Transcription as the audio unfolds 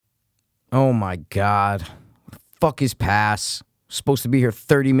Oh my God. Fuck his pass. Supposed to be here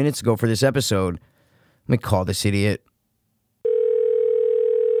 30 minutes ago for this episode. Let me call this idiot.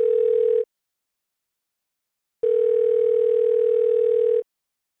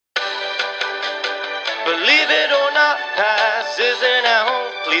 Believe it or not, pass isn't at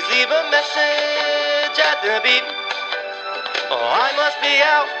home. Please leave a message at the beep. Oh, I must be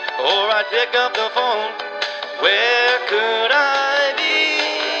out, or I'd pick up the phone. Where could I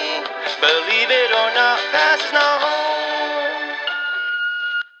be? Believe it or not, pass is not home.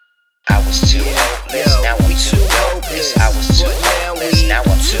 I was too hopeless, now I'm too hopeless. I was too hopeless, now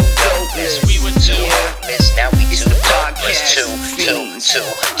I'm too dopeless. We were too hopeless, now we too dopeless. Too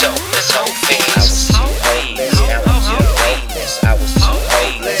dopeless, whole fiends. I was too hopeless, now I'm too hopeless. I was too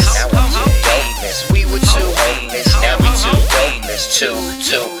hopeless, now I'm too dopeless. We were too hopeless, now we too dopeless.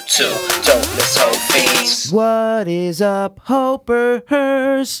 Too dopeless, whole fiends. What is up,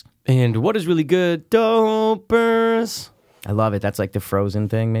 Hopers? And what is really good, dopers? I love it. That's like the Frozen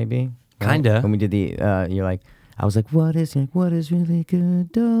thing, maybe. Right? Kinda. When we did the, you're like, I was like, what is really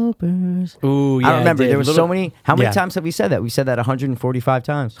good, dopers? Ooh, yeah. I remember there was so many. How many Yeah. times have we said that? We said that 145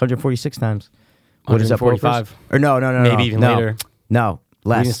 times, 146 times. What is up, 145? Hopers? Or no. Maybe even later. No,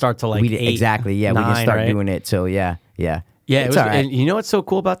 less. We didn't start till like 8, exactly. Yeah, we didn't 9, start right? doing it till yeah. Yeah, It's all right. And you know what's so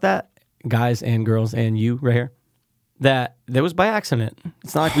cool about that, guys and girls and you right here? That was by accident.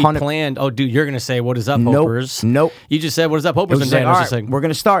 It's not like we 100 planned. Oh, dude, you're gonna say what is up, Nope. Hopers? Nope. You just said what is up, It Hopers, was and just like, Dan all was right, just like, we're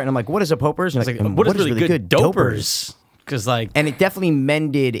gonna start, and I'm like, what is up, Hopers? And it's like, and what is really good, dopers? Because like, And it definitely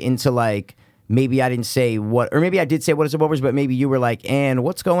mended into like, maybe I didn't say what, or maybe I did say what is up, Hopers, but maybe you were like, and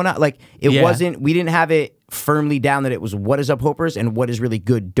what's going on? Like, it Yeah. wasn't, we didn't have it firmly down that it was what is up, Hopers, and what is really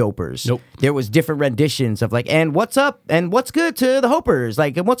good, dopers. Nope. There was different renditions of like, and what's up, and what's good to the Hopers,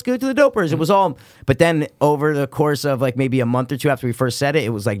 like, and what's good to the dopers. It was all, but then over the course of like maybe a month or two after we first said it, it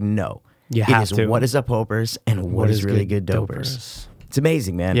was like, no. You it have is to. what is up, Hopers, and what is really good, dopers. It's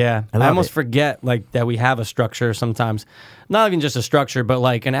amazing, man. yeah, I I love almost it. forget like that we have a structure sometimes. Not even just a structure, but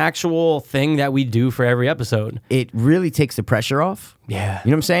like an actual thing that we do for every episode. It really takes the pressure off. Yeah.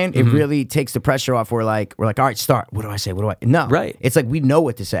 You know what I'm saying? It really takes the pressure off. We're like, all right, start. What do I say? No. Right. It's like we know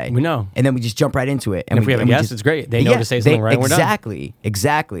what to say. We know. And then we just jump right into it. And if we have a guest, it's great. They know to say something right and we're done.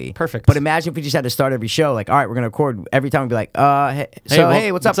 Exactly. Perfect. But imagine if we just had to start every show, like, all right, we're going to record every time. We'd be like,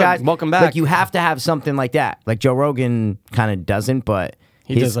 hey, what's up, guys? Welcome back. Like, you have to have something like that. Like, Joe Rogan kind of doesn't, but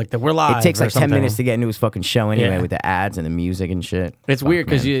He does like the we're live. it takes or like 10 something. minutes to get into his fucking show anyway Yeah. with the ads and the music and shit. It's Fuck, weird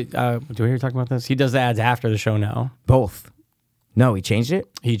because man. you do we hear you talking about this? He does the ads after the show now. Both. No, he changed it?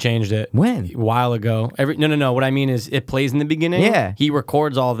 He changed it When? A while ago. No. What I mean is, it plays in the beginning. Yeah. He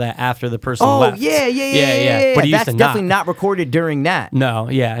records all of that after the person Oh, left. yeah. But he That's used to definitely not recorded during that. No,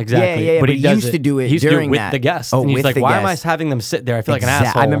 yeah, exactly. Yeah, But but he he does used to do it he used to do during with that. the guest. Oh, and he's with like, the why am I guest. having them sit there? I feel like an Exact-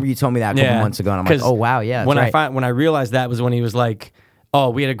 asshole. I remember you told me that a couple months ago, and I'm like, 'Cause oh, wow, yeah, that's When right. when I realized that was when he was like, oh,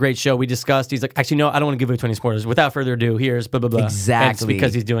 we had a great show. We discussed. He's like, actually, no, I don't want to give away 20 spoilers. Without further ado, here's blah, blah, blah. And it's Exactly.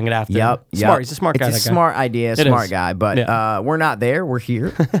 because he's doing it after. Yep. Smart. He's a smart guy. It's a that guy. smart idea, It smart is. guy. But Yeah. we're not there. We're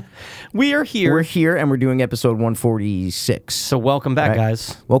here. We are here. We're here, and we're doing episode 146. So welcome back, Right.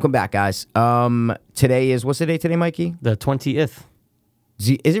 guys. Welcome back, guys. Today is, what's the date today, Mikey? The 20th.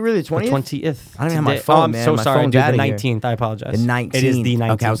 Is it really the 20th? The 20th. I don't have my Today- phone, Oh, I'm man. so My sorry, phone's dude. The outta here. 19th. I apologize. The 19th. It is the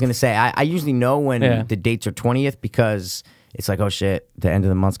 19th. Okay, I was going to say, I usually know when Yeah. the dates are 20th because it's like, oh shit, the end of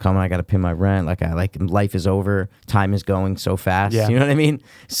the month's coming. I got to pay my rent. Like life is over. Time is going so fast. Yeah. You know what I mean?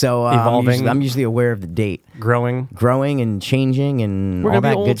 So Evolving. I'm usually aware of the date. Growing. Growing and changing and We're all gonna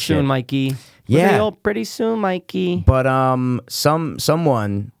that be old good soon, shit. Mikey. Yeah. We're gonna be old pretty soon, Mikey. But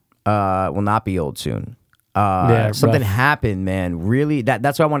someone will not be old soon. Something rough. happened, man. Really,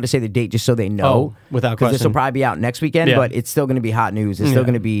 that's why I wanted to say the date just so they know. Oh, without because this will question. probably be out next weekend, Yeah. but it's still going to be hot news. It's still Yeah.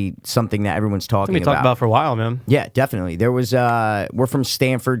 going to be something that everyone's talking We talked about. about for a while, man. Yeah, definitely. There was we're from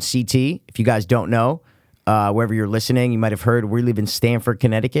Stanford CT. If you guys don't know, wherever you're listening, you might have heard we live in Stanford,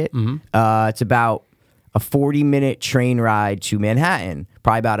 Connecticut. It's about a 40-minute train ride to Manhattan.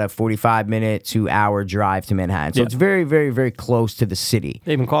 Probably about a 45-minute to hour drive to Manhattan. So Yeah. it's very, very, very close to the city.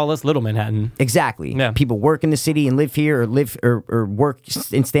 They even call us Little Manhattan. Exactly. Yeah. People work in the city and live here, or work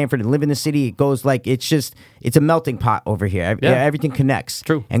in Stanford and live in the city. It goes like it's a melting pot over here. Yeah. Everything connects.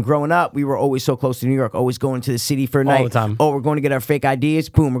 True. And growing up, we were always so close to New York, always going to the city for a night. the time. Oh, we're going to get our fake IDs.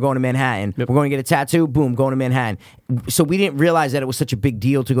 Boom, we're going to Manhattan. Yep. We're going to get a tattoo. Boom, going to Manhattan. So we didn't realize that it was such a big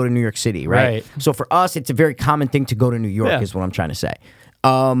deal to go to New York City, right? Right. So for us, it's a very common thing to go to New York, Yeah. is what I'm trying to say.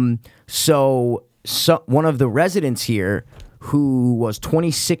 So one of the residents here who was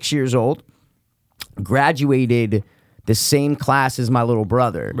 26 years old graduated the same class as my little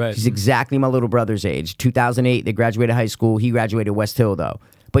brother. Right. He's exactly my little brother's age. 2008, they graduated high school. He graduated West Hill, though.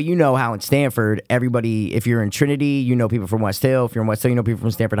 But you know how in Stanford, everybody, if you're in Trinity, you know people from West Hill. If you're in West Hill, you know people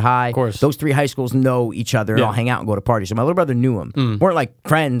from Stanford High. Of course. Those 3 high schools know each other and Yeah. all hang out and go to parties. So my little brother knew him. Weren't like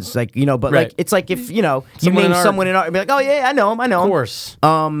friends, like, you know, but Right. like, it's like if, you know, you Someone name in our- someone in our, be like, oh yeah, I know him. Of course.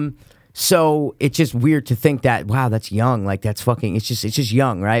 So it's just weird to think that, wow, that's young. Like that's fucking, it's just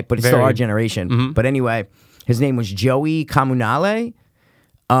young, right? But it's still Very. our generation. But anyway, his name was Joey Comunale.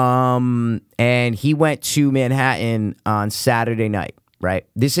 And he went to Manhattan on Saturday night, right?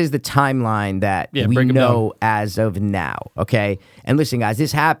 This is the timeline that Yeah, we break 'em know as of now, okay? And listen, guys,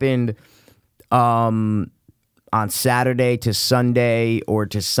 this happened on Saturday to Sunday or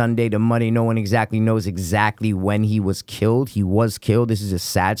to Sunday to Monday. No one exactly knows exactly when he was killed. He was killed. This is a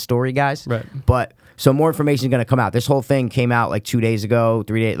sad story, guys. Right. But so more information is going to come out. This whole thing came out like 2 days ago,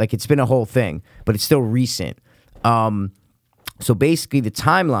 3 days. Like it's been a whole thing, but it's still recent. So basically, the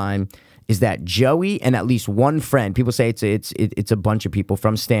timeline is that Joey and at least one friend, people say it's a bunch of people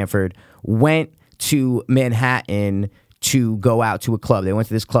from Stanford, went to Manhattan to go out to a club. They went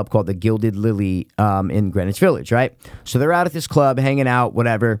to this club called the Gilded Lily in Greenwich Village, right? So they're out at this club, hanging out,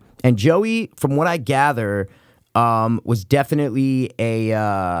 whatever. And Joey, from what I gather, was definitely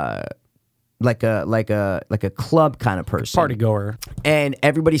a like a club kind of person. Party goer. And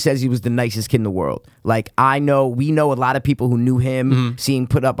everybody says he was the nicest kid in the world. Like we know a lot of people who knew him, seeing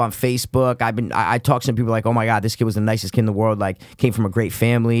put up on Facebook. I talked to some people like, oh my God, this kid was the nicest kid in the world. Like came from a great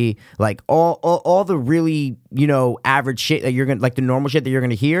family. Like all the really, you know, average shit that you're gonna, like the normal shit that you're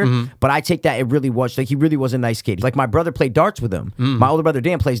gonna hear. But I take that it really was like he really was a nice kid. Like my brother played darts with him. My older brother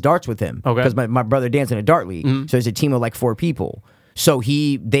Dan plays darts with him. Okay. Because my brother Dan's in a dart league. So there's a team of like 4 people. So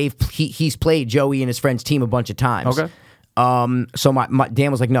he's played Joey and his friend's team a bunch of times. Okay. So my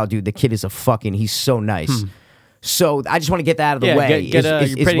Dan was like, no, dude, the kid is he's so nice. So I just want to get that out of the Yeah, way.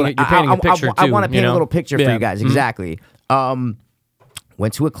 you're painting a picture I too, want to paint you know? a little picture for Yeah. you guys. Exactly.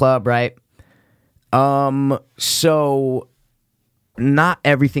 Went to a club, right? So not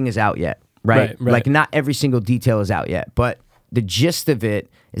everything is out yet, right? Right. Like not every single detail is out yet, but the gist of it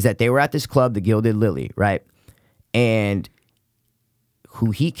is that they were at this club, the Gilded Lily, right? And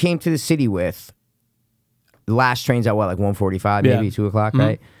who he came to the city with, the last train's at what, like 1:45, Yeah. maybe 2 o'clock,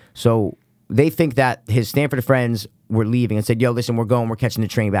 right? So they think that his Stanford friends were leaving and said, yo, listen, we're catching the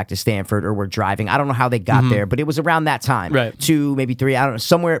train back to Stanford, or we're driving. I don't know how they got there, but it was around that time. Right. 2, maybe 3, I don't know,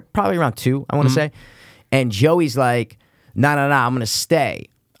 somewhere, probably around 2, I want to say. And Joey's like, nah, I'm going to stay.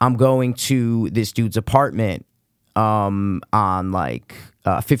 I'm going to this dude's apartment on like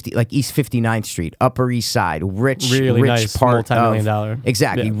 50, like East 59th Street, Upper East Side, Really rich nice, part multi-million-dollar.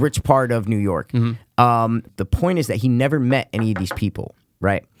 Exactly, Yeah. rich part of New York. The point is that he never met any of these people,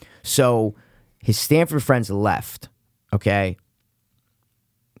 right? So his Stanford friends left. Okay,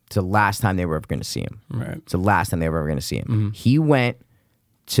 it's the last time they were ever going to see him. Right. It's the last time they were ever going to see him. He went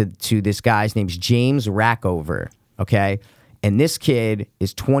to this guy's name's James Rackover. Okay, and this kid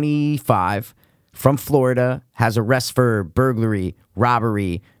is 25. From Florida, has arrests for burglary,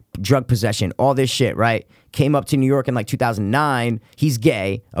 robbery, drug possession, all this shit, right? Came up to New York in like 2009. He's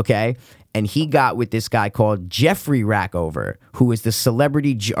gay, okay? And he got with this guy called Jeffrey Rackover, who is the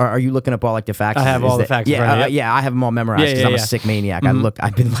celebrity. Are you looking up all like the facts? I have all the facts in Yeah, front of me, yeah, I have them all memorized because Yeah, I'm a yeah. sick maniac.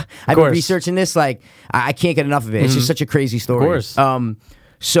 I've been course. researching this. Like, I can't get enough of it. It's just such a crazy story. Of course.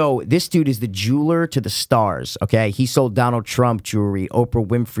 So this dude is the jeweler to the stars, okay? He sold Donald Trump jewelry, Oprah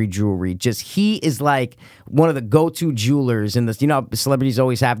Winfrey jewelry. He is like one of the go-to jewelers in this. You know, celebrities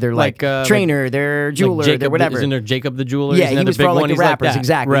always have their like trainer, their jeweler, Jacob, their whatever. Isn't there Jacob the jeweler? Yeah, Isn't he that was the big for like one? the He's like rappers, that.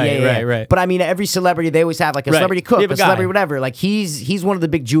 exactly. Right, yeah. right. But I mean, every celebrity they always have like a Right. celebrity You cook, have a a celebrity guy. whatever. Like he's one of the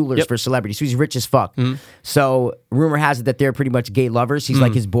big jewelers for celebrities. So he's rich as fuck. So rumor has it that they're pretty much gay lovers. He's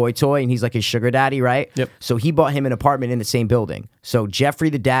like his boy toy, and he's like his sugar daddy, right? Yep. So he bought him an apartment in the same building. So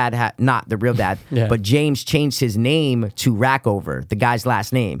Jeffrey, the dad, not the real dad, Yeah. but James changed his name to Rackover, the guy's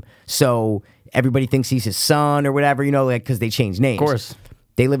last name. So everybody thinks he's his son or whatever, you know, like because they changed names. Of course.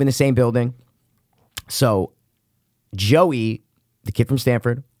 They live in the same building. So Joey, the kid from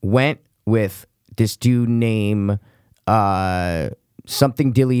Stanford, went with this dude named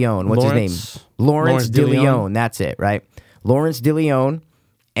something DeLeon. What's his name? Lawrence DeLeon. That's it, right? Lawrence DeLeon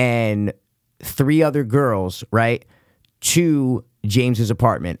and 3 other girls, right? To James's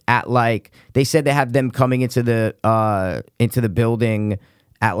apartment at like they said they have them coming into the building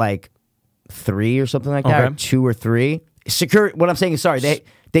at like 3 or something like that, or Okay. 2 or 3. Security. What I'm saying is, sorry,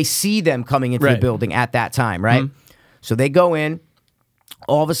 they see them coming into the Right. building at that time, right? So they go in.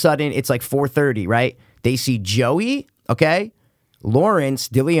 All of a sudden, it's like 4:30, right? They see Joey, okay, Lawrence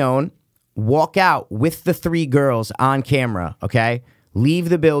DeLeon walk out with the 3 girls on camera, okay? Leave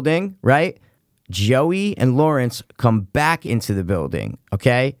the building, right? Joey and Lawrence come back into the building,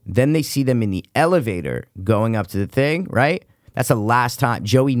 okay? Then they see them in the elevator going up to the thing, right? That's the last time.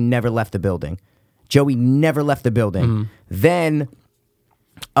 Joey never left the building. Then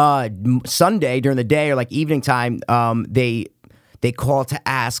Sunday during the day or like evening time, they call to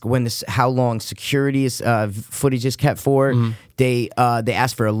ask how long security footage is kept for. They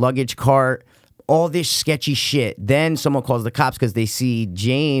ask for a luggage cart. All this sketchy shit. Then someone calls the cops because they see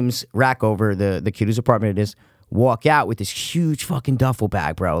James Rackover, the kid whose apartment it is, walk out with this huge fucking duffel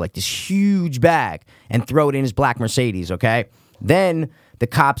bag, bro. Like this huge bag, and throw it in his black Mercedes, okay? Then the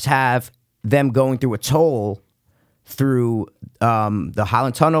cops have them going through a toll through the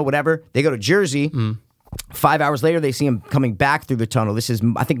Holland Tunnel, whatever. They go to Jersey. 5 hours later, they see him coming back through the tunnel. This is,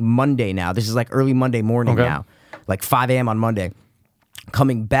 I think, Monday now. This is like early Monday morning now. Like 5 a.m. on Monday.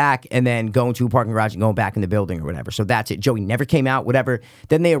 Coming back and then going to a parking garage and going back in the building or whatever. So that's it. Joey never came out, whatever.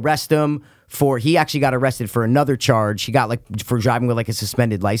 Then they arrest him he actually got arrested for another charge. He got like for driving with like a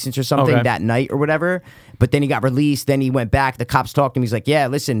suspended license or something that night or whatever. But then he got released. Then he went back. The cops talked to him. He's like, yeah,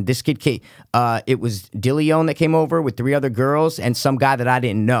 listen, this kid came, it was DeLeon that came over with 3 other girls and some guy that I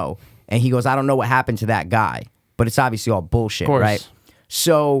didn't know. And he goes, I don't know what happened to that guy. But it's obviously all bullshit, right?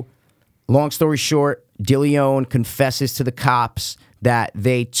 So long story short, DeLeon confesses to the cops that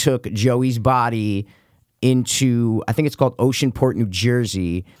they took Joey's body into, I think it's called Oceanport, New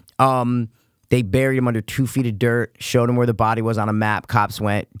Jersey. They buried him under 2 feet of dirt, showed him where the body was on a map. Cops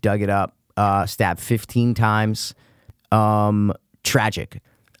went, dug it up, stabbed 15 times. Tragic.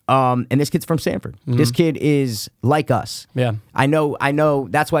 And this kid's from Stanford. This kid is like us. Yeah. I know.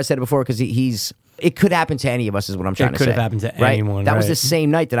 That's why I said it before, because it could happen to any of us is what I'm trying to say. It could have happened to right? anyone, That was the same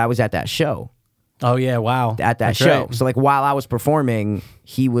night that I was at that show. Oh, yeah, wow. At that That's show. right. So, like, while I was performing,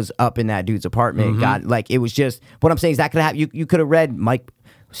 he was up in that dude's apartment. It was just, what I'm saying is that could happen. You could have read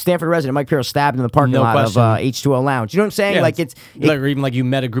Stanford resident Mike Pirro stabbed in the parking lot of H2O Lounge. You know what I'm saying? Yeah, like it's or even like you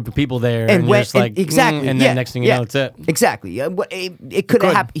met a group of people there and you're just like exactly, and then next thing you know, it's it. Exactly. It could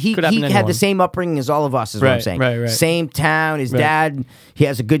have happened. He had the same upbringing as all of us. Is what I'm saying. Right. Same town. His dad. He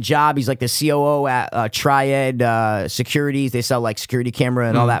has a good job. He's like the COO at Triad Securities. They sell like security camera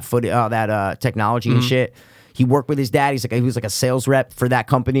and all that footage, all that technology and shit. He worked with his dad. He was like a sales rep for that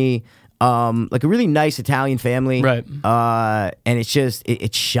company. Like a really nice Italian family, right? And it's just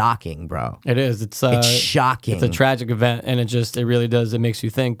it's shocking, bro. It is. It's shocking. It's a tragic event, and it really does. It makes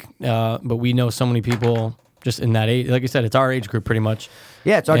you think. But we know so many people just in that age. Like I said, it's our age group pretty much.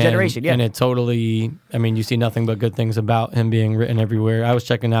 Yeah, it's our generation. Yeah, and it totally. I mean, you see nothing but good things about him being written everywhere. I was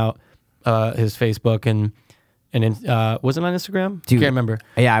checking out his Facebook and was it on Instagram? Dude, I can't remember.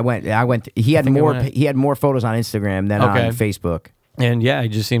 Yeah, I went. He had more photos on Instagram than on Facebook. And yeah, it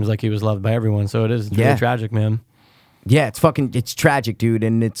just seems like he was loved by everyone. So it is really tragic, man. Yeah, it's tragic, dude.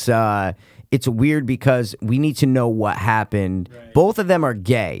 And it's weird because we need to know what happened. Right. Both of them are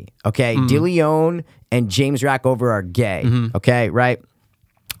gay, okay? DeLeon and James Rackover are gay, okay, right?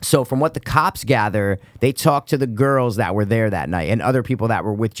 So from what the cops gather, they talked to the girls that were there that night and other people that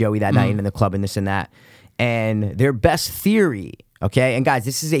were with Joey that night and in the club and this and that. And their best theory, okay? And guys,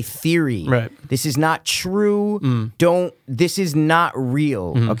 this is a theory. Right. This is not true. This is not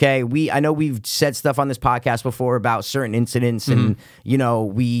real, okay? I know we've said stuff on this podcast before about certain incidents and,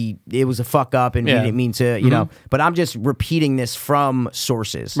 it was a fuck up and we didn't mean to, but I'm just repeating this from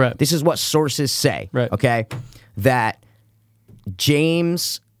sources. Right. This is what sources say, right. Okay? That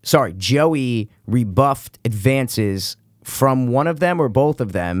Joey rebuffed advances from one of them or both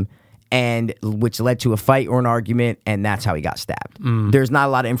of them, and which led to a fight or an argument, and that's how he got stabbed. There's not a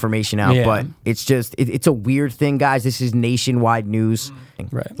lot of information out, but it's just it's a weird thing, guys. This is nationwide news,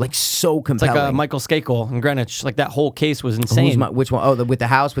 right? Like so compelling. It's like Michael Skakel in Greenwich. Like that whole case was insane. Which one? Oh, with the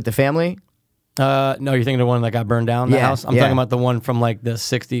house with the family. No, you're thinking of the one that got burned down. The house. I'm talking about the one from like the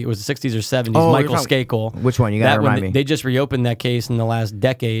 60s. It was the 60s or 70s. Oh, Michael Skakel. Which one? You gotta remind me. They just reopened that case in the last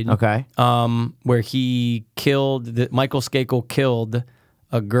decade. Okay. Where he Michael Skakel killed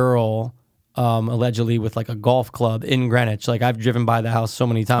a girl. Allegedly with like a golf club in Greenwich. Like I've driven by the house so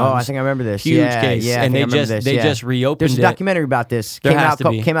many times. Oh, I think I remember this. Huge case. Yeah, and they just reopened There's a documentary about this. Came out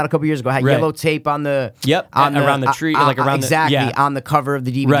a couple years ago. Had yellow tape on the around the tree, like around exactly on the cover of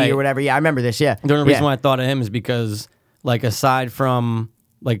the DVD or whatever. Yeah, I remember this. Yeah. The only reason why I thought of him is because like aside from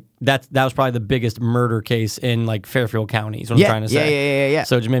like that was probably the biggest murder case in like Fairfield County is what I'm trying to say. Yeah.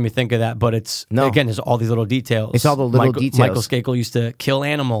 So it just made me think of that. But again, there's all these little details. It's all the little details. Michael Skakel used to kill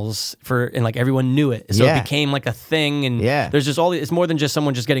animals and like everyone knew it. So it became like a thing. And there's just it's more than just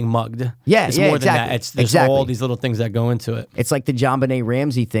someone just getting mugged. Yeah, it's more than that. There's all these little things that go into it. It's like the JonBenet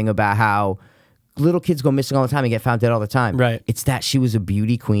Ramsey thing about how little kids go missing all the time and get found dead all the time. Right. It's that she was a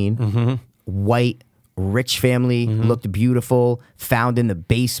beauty queen. white, rich family, looked beautiful, found in the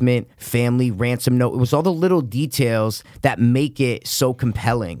basement, family, ransom note. It was all the little details that make it so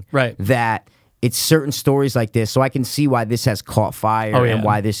compelling. Right. That it's certain stories like this. So I can see why this has caught fire and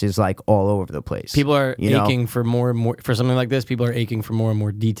why this is like all over the place. People are you know? aching for more and more, for something like this, people are aching for more and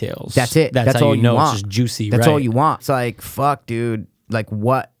more details. That's it. That's how all you know want. it's just juicy, That's right? all you want. It's like, fuck, dude. Like,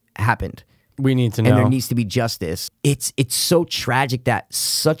 what happened? We need to know. And there needs to be justice. It's so tragic that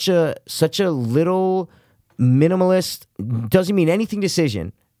such a little minimalist, doesn't mean anything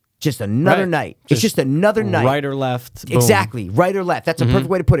decision, just another Right. night. It's just another night. Right or left. Boom. Exactly. Right or left. That's a perfect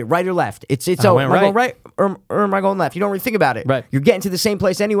way to put it. Right or left. It's I oh, went am I going right. right or am I going left? You don't really think about it. Right. You're getting to the same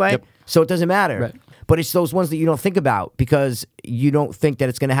place anyway, Yep. so it doesn't matter. Right. But it's those ones that you don't think about because you don't think that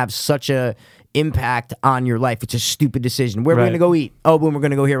it's going to have such a impact on your life. It's a stupid decision. Where are we Right. going to go eat? Oh, boom, we're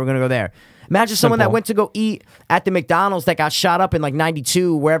going to go here. We're going to go there. Imagine someone that Simple. went to go eat at the McDonald's that got shot up in like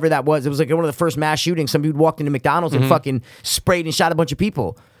 92, wherever that was. It was like one of the first mass shootings. Some dude walked into McDonald's and fucking sprayed and shot a bunch of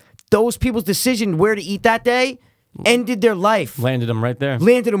people. Those people's decision where to eat that day ended their life. Landed them right there.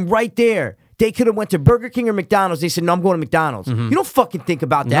 Landed them right there. They could have went to Burger King or McDonald's. They said, no, I'm going to McDonald's. You don't fucking think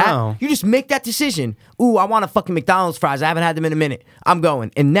about that. No. You just make that decision. Ooh, I want a fucking McDonald's fries. I haven't had them in a minute. I'm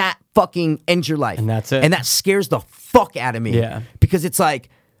going. And that fucking ends your life. And that's it. And that scares the fuck out of me. Yeah. Because it's like,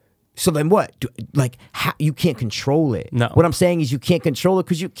 so then what? How, you can't control it. No. What I'm saying is you can't control it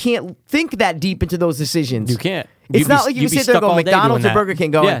because you can't think that deep into those decisions. You can't. It's You'd not be- like you you'd can be sit there and stuck go all day McDonald's doing or that. Burger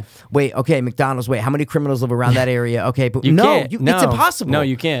King going, Yeah. wait, okay, McDonald's, wait, how many criminals live around that area? Okay, but You no, can't. it's No. impossible. No,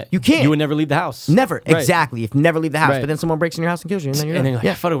 you can't. You can't. You would never leave the house. Never. Right. Exactly. If never leave the house. Right. But then someone breaks in your house and kills you. And then you're And done. then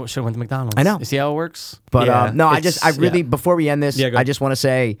you're like, I thought I should have went to McDonald's. I know. You see how it works? But Yeah. no, I It's- really, yeah. before we end this, Yeah, go. I just want to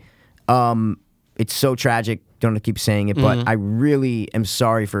say, it's so tragic. Don't keep saying it, but I really am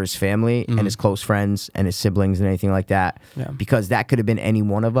sorry for his family and his close friends and his siblings and anything like that. Yeah. Because that could have been any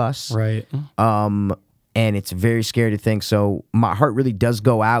one of us. Right. And it's very scary to think. So my heart really does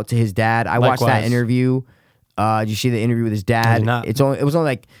go out to his dad. I watched that Likewise. interview. Did you see the interview with his dad? did not. It was only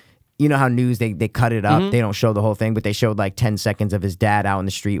like, you know how news they cut it up. They don't show the whole thing, but they showed like 10 seconds of his dad out in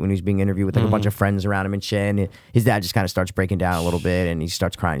the street when he was being interviewed with like a bunch of friends around him and shit. And his dad just kind of starts breaking down a little bit and he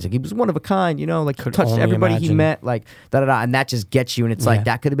starts crying. He's like, he was one of a kind, you know, like he Could touched only everybody he imagine. met, like da da da. And that just gets you. And it's like, Yeah.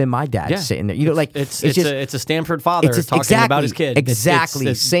 that could have been my dad Yeah. sitting there. You know, like It's just, a Stanford father it's just- talking exactly, about his kid. Exactly.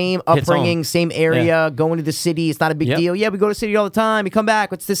 It's Same hits home. upbringing, same area, going to the city. It's not a big Yep. deal. Yeah, we go to the city all the time. We come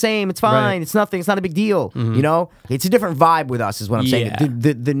back. It's the same. It's fine. Right. It's nothing. It's not a big deal. You know? It's a different vibe with us is what I'm saying.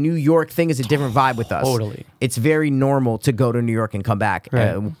 Yeah. The New York thing is a different vibe with us. Totally. It's very normal to go to New York and come back Right.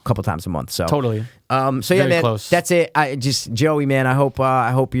 a couple times a month. So Totally. So yeah, Very man, close. that's it. I just Joey, man. I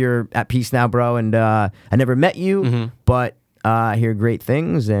hope you're at peace now, bro. And I never met you, but I hear great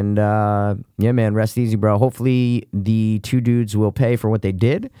things. And yeah, man, rest easy, bro. Hopefully the two dudes will pay for what they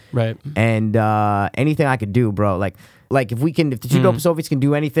did. Right. And anything I could do, bro. Like if the two Dope Soviets can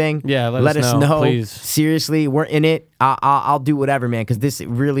do anything, Yeah, let us us know, know. please. Seriously, we're in it. I'll do whatever, man. Because this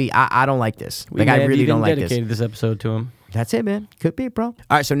really, I don't like this. We Like may I have really even don't like this. dedicated this episode to him. That's it, man. Could be, bro. All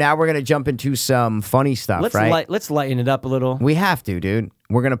right, so now we're gonna jump into some funny stuff, right? Let's lighten it up a little. We have to, dude.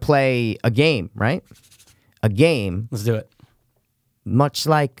 We're gonna play a game, right? A game, Let's do it. much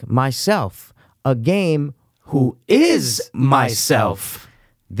like myself. A game who is myself.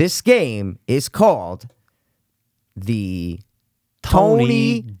 This game is called the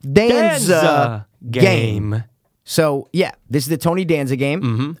Tony Danza game. So yeah, this is the Tony Danza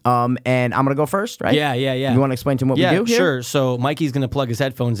game. And I'm gonna go first, right? Yeah. You want to explain to him what Yeah, we do here? sure. So Mikey's going to plug his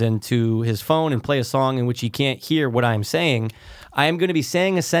headphones into his phone and play a song in which he can't hear what I'm saying. I am going to be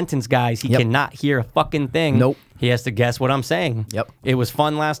saying a sentence, guys. He Yep. cannot hear a fucking thing. Nope. He has to guess what I'm saying. Yep. It was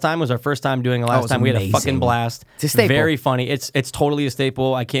fun last time. It was our first time doing it last was time. We had a amazing. fucking blast. It's a staple. Very funny. It's totally a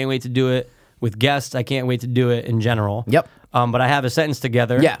staple. I can't wait to do it with guests. I can't wait to do it in general. Yep. But I have a sentence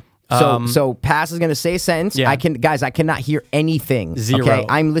together. Yeah. So Pass is gonna say a sentence. Yeah. I cannot hear anything. Zero. Okay.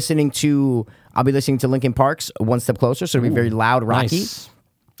 I'll be listening to Linkin Park's One Step Closer, so it'll be very loud, rocky. Nice.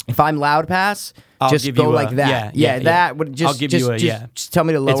 If I'm loud, Pass, I'll just give go you a- like that. yeah, that would just I'll give just, you a just, yeah. just tell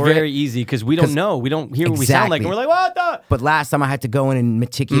me to lower It's very it. easy because we don't know. We don't hear what we sound like, and we're Exactly. like, what the? But last time I had to go in and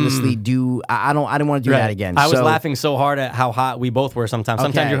meticulously do. I didn't want to do that again. I was So- laughing so hard at how hot we both were sometimes.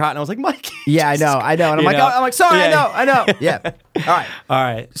 Sometimes Okay. you're hot, and I was like, Mike. Yeah, I know. And I'm You like, know? oh, I'm like, sorry, Yeah. I know. Yeah. All right. All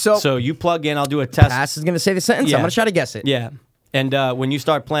right. So- So you plug in. I'll do a test. Pass is gonna say the sentence. Yeah. I'm gonna try to guess it. Yeah. And when you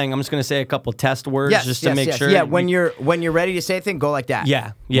start playing, I'm just going to say a couple test words Yes, just to yes, make yes. sure. Yeah, when you're ready to say a thing, go like that.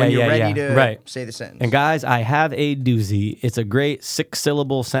 Yeah. When you're Yeah, ready yeah. to Right. say the sentence. And guys, I have a doozy. It's a great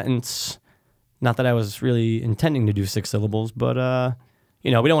 6-syllable sentence. Not that I was really intending to do 6 syllables, but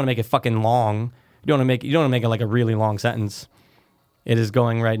we don't want to make it fucking long. You don't want to make it like a really long sentence. It is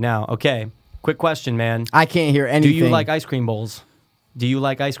going right now. Okay. Quick question, man. I can't hear Do anything. you like ice cream bowls? Do you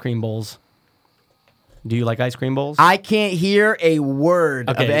like ice cream bowls? Do you like ice cream bowls? I can't hear a word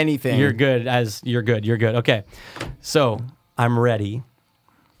of anything. You're good. You're good. Okay. So I'm ready.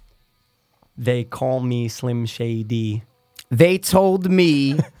 They call me Slim Shady. They told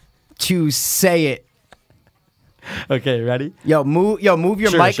me to say it. Okay, ready? Yo, move your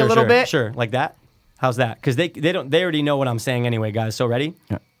mic a little bit. Sure, like that. How's that? Because they already know what I'm saying anyway, guys. So ready?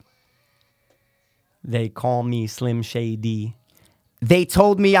 Yeah. They call me Slim Shady. They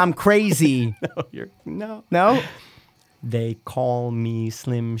told me I'm crazy. No. No? They call me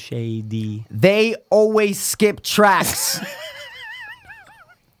Slim Shady. They always skip tracks.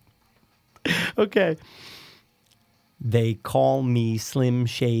 Okay. They call me Slim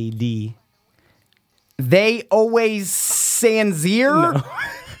Shady. They always Sanzier. No.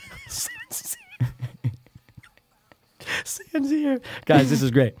 Sanzier. Guys, this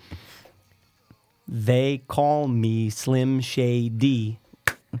is great. They call me Slim Shady.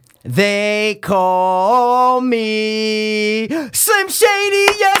 They call me Slim Shady.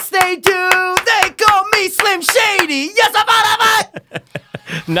 Yes, they do. They call me Slim Shady. Yes, I'm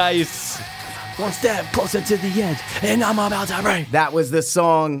Nice. One step closer to the edge, and I'm about to break. That was the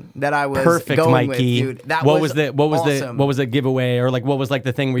song that I was Perfect, going Mikey. with, dude. That what was awesome. What was the giveaway, or like what was like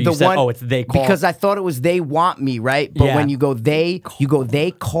the thing where you the said, one, "Oh, it's they call"? because I thought it was they want me, right? But Yeah. when you go they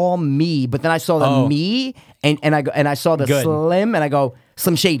call me. But then I saw the me and I saw the Good. Slim and I go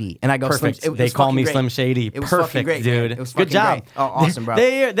Slim Shady and I go Perfect. Slim. It they was call fucking me great. Slim Shady. It was Perfect, fucking great, dude. man. It was Good fucking job. great. Oh, awesome, bro.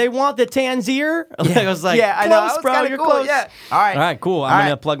 They want the Tanzier. I was like, yeah, I know. close, It was bro. kinda You're cool, close. Yeah. All right, cool. I'm All gonna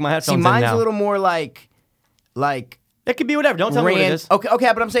right. plug my headphones See, mine's in now. a little more like. It could be whatever. Don't tell me what it is. Okay,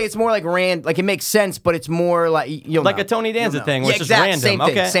 but I'm saying it's more like like it makes sense, but it's more like you'll Like know. a Tony Danza You'll know. thing, where it's just exact- random. Same thing,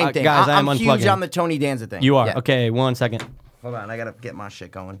 Okay, same thing. guys, I'm huge unplugging. on the Tony Danza thing. You are. Yeah. Okay, 1 second. Hold on, I gotta get my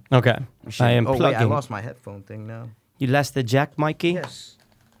shit going. Okay. I am Oh wait, plugging. I lost my headphone thing now. You lost the jack, Mikey? Yes.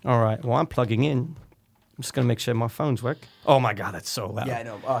 All right. Well, I'm plugging in. I'm just going to make sure my phones work. Oh, my God. That's so loud. Yeah, I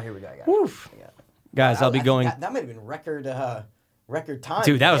know. Oh, here we go. I got it. Woof. I got it. Guys, I'll be I think going. That might have been record time.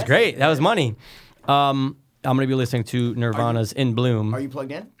 Dude, that was Yeah. great. That was money. I'm going to be listening to Nirvana's In Bloom. Are you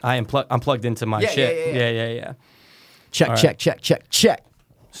plugged in? I'm plugged into my Yeah, shit. yeah. All Check.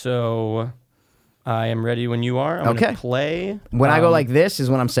 So I am ready when you are. I'm Okay. going to play. When I go like this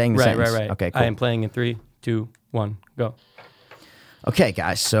is when I'm saying the Right. sentence. Okay, cool. I am playing in 3, 2, 1, go. Okay,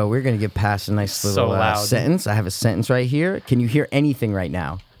 guys, so we're going to get past a nice So little loud. sentence. I have a sentence right here. Can you hear anything right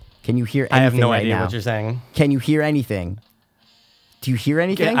now? Can you hear anything I have no right idea now? what you're saying. Can you hear anything? Do you hear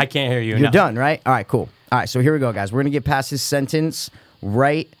anything? I can't hear you. You're no. done, right? All right, cool. All right, so here we go, guys. We're going to get past this sentence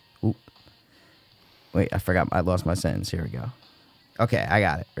right... Ooh. Wait, I lost my sentence. Here we go. Okay, I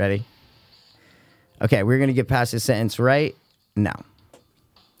got it. Ready? Okay, we're going to get past this sentence right now.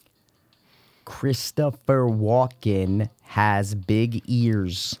 Christopher Walken has big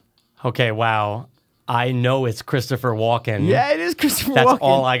ears. Okay, wow. I know it's Christopher Walken. Yeah, it is Christopher That's Walken.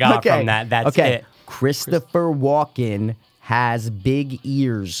 all I got from that. That's it. Christopher Walken has big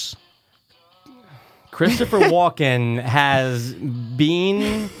ears. Christopher Walken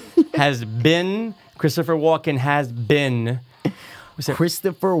Christopher Walken has been.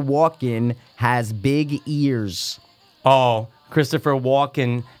 Christopher Walken has big ears. Oh, Christopher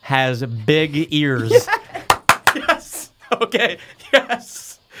Walken has big ears. Yes. Okay.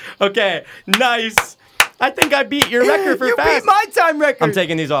 Yes. Okay. Nice. I think I beat your record for You fast. beat my time record. I'm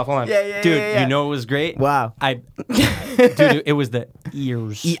taking these off. Hold on. Yeah, Dude, yeah. you know it was great? Wow. Dude, it was the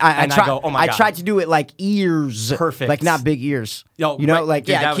ears. I go, oh my God. I tried to do it like ears. Perfect. Like not big ears. Yo, you know, right, like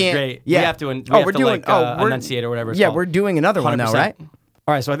dude, yeah, that I was can't. great. Yeah. We have to enunciate or whatever it's Yeah, called. we're doing another one now, 100%. right?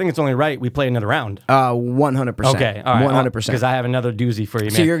 All right, so I think it's only right we play another round. 100%. Okay, all right. 100%. Because I have another doozy for you,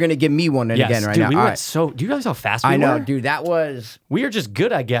 man. So you're gonna give me one yes, again right dude, now. we All went right. so. Do you realize how fast we I know, were? dude. That was We are just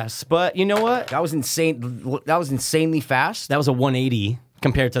good, I guess. But you know what? that was insane. That was insanely fast. That was a 180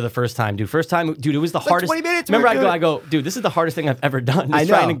 compared to the first time, dude. First time, dude, it was the hardest. 20 minutes, we Remember, were I go, dude, this is the hardest thing I've ever done. I Just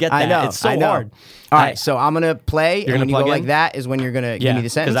know. trying to get that. I know. It's so I know. hard. All right, so I'm gonna play, and gonna when you go plug like in? that is when you're gonna give me the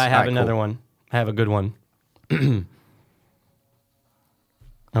sentence. because I have All right, another cool. one. I have a good one.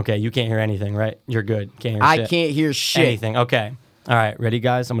 Okay, you can't hear anything, right? You're good. Can't hear I shit. can't hear shit. Anything. Okay. All right, ready,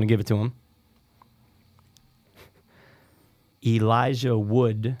 guys? I'm going to give it to him. Elijah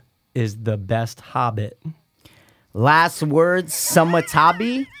Wood is the best hobbit. Last words,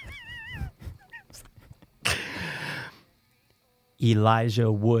 Samatabi.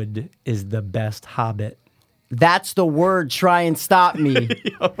 Elijah Wood is the best hobbit. That's the word. Try and stop me.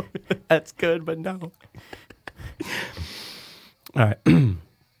 That's good, but no. All right.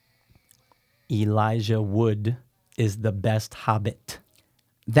 Elijah Wood is the best hobbit?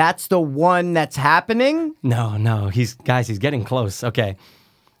 That's the one that's happening? No. He's getting close. Okay.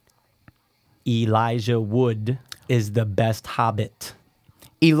 Elijah Wood is the best hobbit.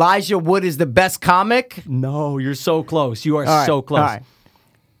 Elijah Wood is the best comic? No, you're so close. You are All right, so close. all right.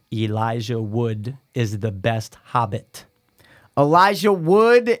 Elijah Wood is the best hobbit. Elijah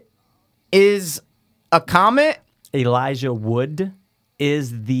Wood is a comet? Elijah Wood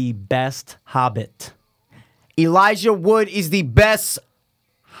is the best hobbit. Elijah Wood is the best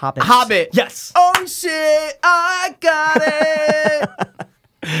Hobbit. Yes. Oh shit, I got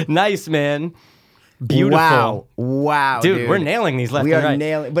it. Nice, man. Beautiful. Wow, Dude, we're nailing these left We and are right.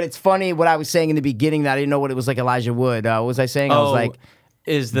 nailing. But it's funny what I was saying in the beginning that I didn't know what it was like Elijah Wood. What was I saying? I was like,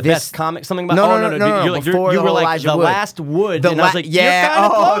 is the this- best comic something about? No, oh, no, no, no, no, You're like, before you the were whole like Elijah the Wood. last Wood, The and I was like, yeah, you're kind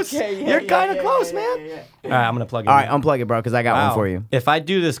of oh, close. okay, yeah, you're yeah, kind of yeah, close, yeah, man. yeah, yeah. All right, I'm gonna plug it. all in. right, unplug it, bro, because I got one for you. If I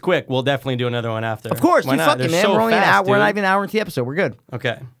do this quick, we'll definitely do another one after. Of course, Why dude, not? fuck it, They're man. so We're only an fast, hour. We're dude. not even an hour into the episode. We're good.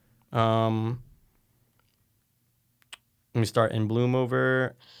 Okay. Let me start in Bloom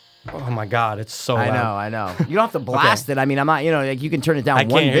over. Oh my God, it's so loud. I know. You don't have to blast it. I mean, I'm not. You know, like you can turn it down I one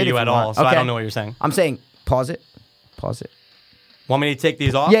can't bit hear you if at want. all, so I Okay. don't know what you're saying. I'm saying pause it. Pause it. Want me to take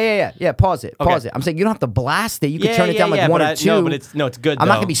these off? Yeah. Pause it. Okay. Pause it. I'm saying you don't have to blast it. You can Yeah, turn it down like one but or two. No, but it's good. I'm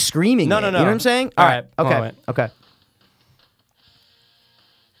not though. gonna be screaming. No, it. no. You know what I'm saying? All right. Okay. Hold on, wait. Okay.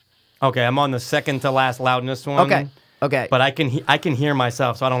 Okay, I'm on the second to last loudness one. Okay. But I can hear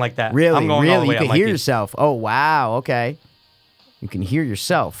myself, so I don't like that. Really, I'm going all the you way can up, hear Mikey. yourself. Oh wow. Okay. You can hear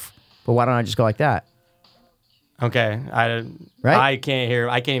yourself. But why don't I just go like that? Okay, Right? I can't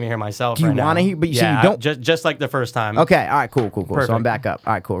even hear myself. Do you right now. wanna hear- but you said you Yeah, don't- just like the first time. Okay. All right. Cool. So I'm Perfect. back up.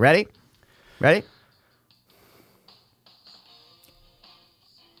 All right. Cool. Ready?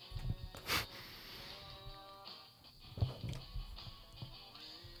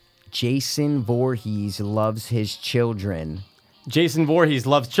 Jason Voorhees loves his children. Jason Voorhees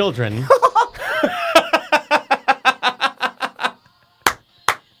loves children.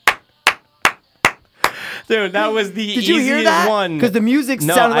 Dude, that was the Did you hear easiest that? one. Because the music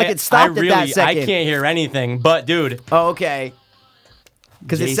No, sounded like it stopped I at that second. I can't hear anything. But dude, Oh, okay.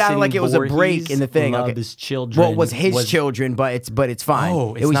 Because it sounded like it was a break in the thing. Loves Okay. children. Well, it was his children, but it's fine.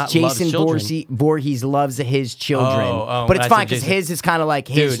 Oh, it's it was not loves Jason children. Voorhees loves his children. but but it's I fine said because Jason- his is kind of like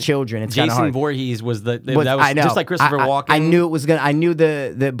his Dude, children. It's kind of Jason hard. Voorhees was that Was- was I know. just like Christopher Walken. I knew it was gonna. I knew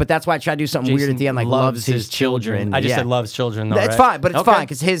the. But that's why I tried to do something weird at the end, like loves his children. I just Yeah. said loves children though. It's right? fine, but it's Okay. fine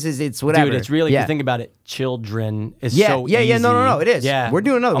because his is it's whatever. Dude, it's really. If yeah. you think about it, children is Yeah, so yeah, easy. no, it is. Yeah, We're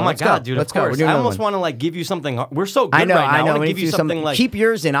doing another Oh one. my Let's God, go. dude! Let's of go. We're course. doing I another almost one. want to like give you something. We're so good I know. right now. I know. want We to need give to you do something like. keep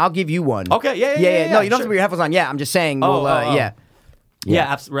yours in. I'll give you one. Okay, yeah. No, you don't have to sure. put your headphones on. Yeah, I'm just saying. Oh, We'll, oh, oh. yeah.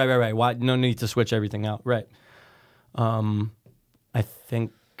 Yeah, right. Why? No need to switch everything out. Right. I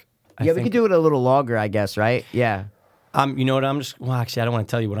think. Yeah, we could do it a little longer, I guess. Right? Yeah. You know what? Well, actually, I don't want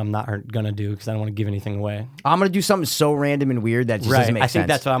to tell you what I'm not gonna do because I don't want to give anything away. I'm gonna do something so random and weird that just Right. doesn't make I sense. think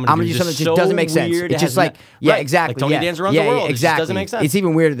that's what I'm gonna do. do something that Just just doesn't so make sense. weird, It's it just has like no- yeah, Right. exactly. Like Tony yeah. Danza runs yeah, the world. It just exactly. doesn't make sense. It's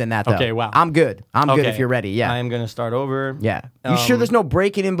even weirder than that though. Okay, wow. I'm good. I'm good Okay. if you're ready. Yeah. I am gonna start over. Yeah. You sure there's no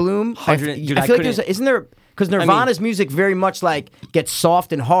breaking in Bloom? I feel like there's isn't there because Nirvana's music very much like gets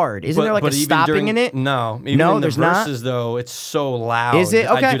soft and hard. Isn't there like a even stopping during- in it? No, even No, in the there's not? verses though, it's so loud. Is it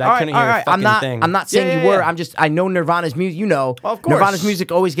okay? Dude, all I right, couldn't all hear a right. fucking thing. I'm not saying Yeah, you were. yeah. I know Nirvana's music. You know, Of course. Nirvana's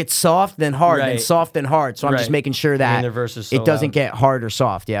music always gets soft, then hard, then Right. soft, then hard. So I'm just Right. making sure I mean, that their verse is so it doesn't loud. get hard or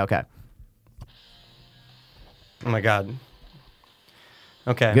soft. Yeah. Okay. Oh my God.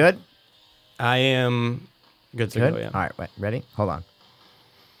 Okay. Good. I am good to Good. go. Yeah. All right. Wait. Ready? Hold on.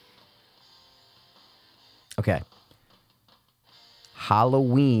 Okay.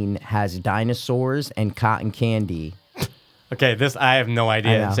 Halloween has dinosaurs and cotton candy. Okay. This I have no I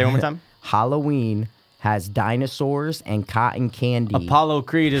idea. know. Say it one more time. Halloween has dinosaurs and cotton candy. Apollo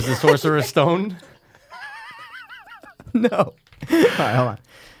Creed is the Sorcerer's Stone. No. All right, hold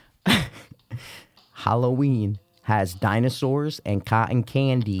on. Halloween has dinosaurs and cotton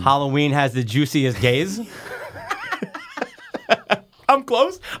candy. Halloween has the juiciest gays. I'm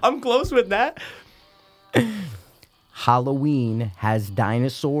close. I'm close with that. Halloween has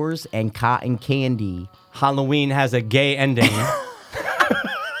dinosaurs and cotton candy. Halloween has a gay ending.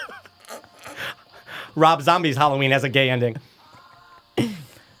 Rob Zombie's Halloween has a gay ending.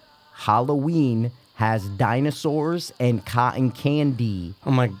 Halloween has dinosaurs and cotton candy.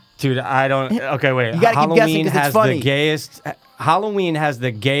 Oh my, dude, I don't. Okay, wait. You gotta keep guessing 'cause it's has funny. the gayest. Halloween has the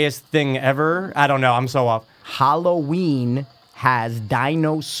gayest thing ever. I don't know. I'm so off. Halloween has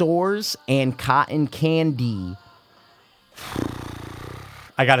dinosaurs and cotton candy.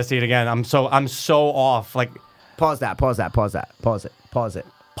 I gotta see it again. I'm so off. Like, Pause that. Pause it.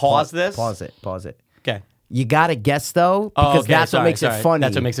 Pause this? Pause it. Okay. You gotta guess though, because okay, that's what sorry, makes it sorry. funny.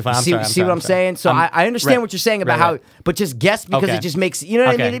 That's what makes it funny. I'm see, sorry, I'm see sorry, what I'm I'm sorry. saying? So I understand right, what you're saying about right. how, but just guess because Okay. it just makes you know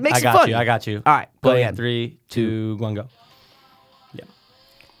what I mean. It makes I it got funny. you. I got you. All right, go Play ahead. 3, 2, 1, go. Yeah.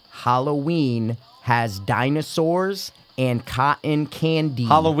 Halloween has dinosaurs and cotton candy.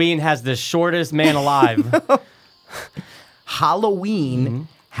 Halloween has the shortest man alive. Halloween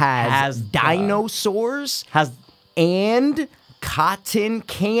has Has, dinosaurs has and cotton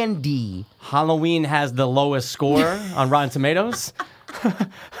candy. Halloween has the lowest score on Rotten Tomatoes?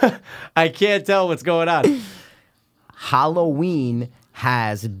 I can't tell what's going on. Halloween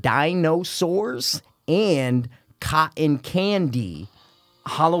has dinosaurs and cotton candy.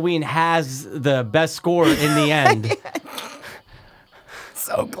 Halloween has the best score in the end.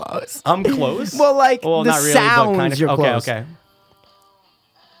 So close. I'm close. Well, like, well, the not really, sounds, but kind of. you're okay, close. okay.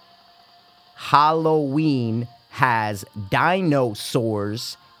 Halloween has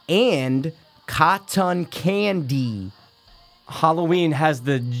dinosaurs and cotton candy. Halloween has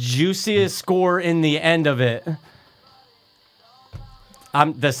the juiciest score in the end of it.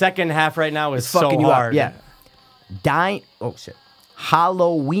 The second half right now is so Fucking you hard. up. Yeah. Oh shit.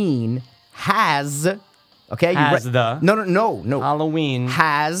 Halloween has. Okay. Has the. No. Halloween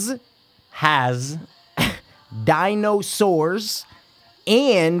Has dinosaurs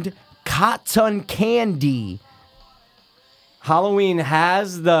and cotton candy. Halloween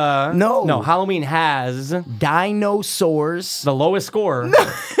has the. No. No, Halloween has Dinosaurs. the lowest score.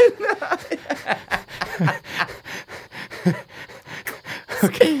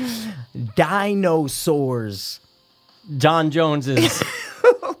 Dinosaurs. John Jones is.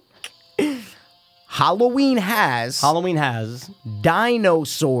 Halloween has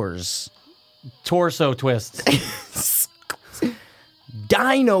dinosaurs. Torso twists.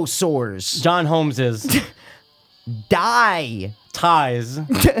 Dinosaurs. John Holmes is. Die. Ties.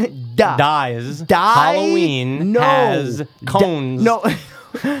 Die. Dies. Die? Halloween No. has cones. No.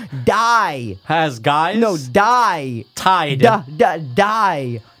 Die. Has guys. No, die. Tied.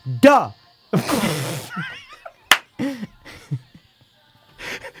 Die. Duh.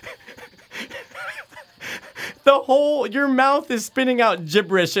 Your mouth is spitting out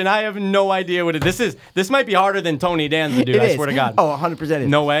gibberish, and I have no idea what it is. This might be harder than Tony Danza, dude. It I is. swear to God. Oh, 100% is.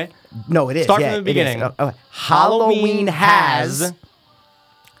 No way. No, it is. Start Yeah, from the it is. beginning. Okay. Halloween has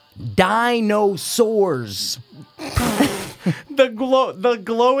dinosaurs.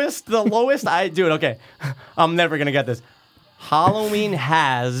 the lowest. Dude, okay. I'm never gonna get this. Halloween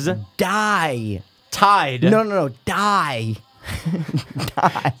has Die. tied. No. Die.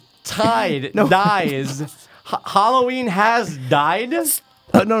 Die. Tied. No. Dies. Halloween has died.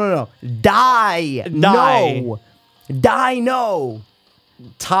 No. Die. Die. No. Die. No.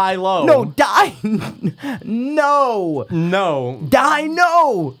 Tie low. No. Die. No. No. Die.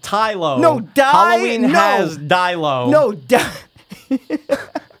 No. Tie low. No, die. Halloween No. has die low. No. Die.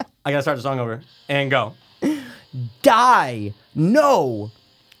 I gotta start the song over and go. Die. No.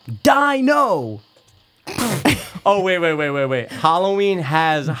 Die. No. Oh wait. Halloween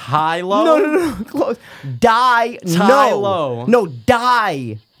has high low. No. Close. Die. Tie no. low. No.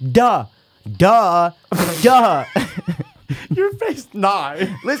 Die. Duh. Your face. Nah.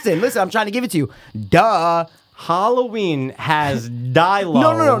 Listen. I'm trying to give it to you. Duh. Halloween has die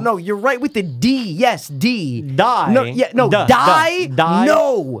low. No. You're right with the D. Yes, D. Die. No. Yeah. No. Duh, Die. duh, die.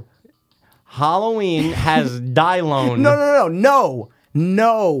 No. Halloween has die loan. No.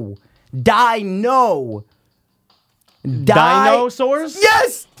 Die. No. Die. Dinosaurs?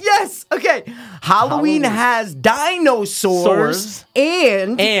 Yes. Okay. Halloween Halloween. has dinosaurs Sours.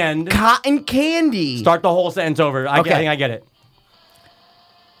 and cotton candy. Start the whole sentence over. I Okay. think I get it.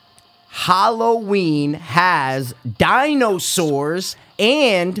 Halloween has dinosaurs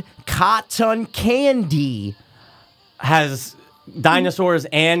and cotton candy. Has dinosaurs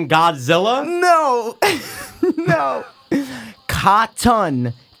and Godzilla? No. No.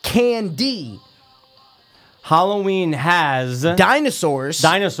 Cotton candy. Halloween has Dinosaurs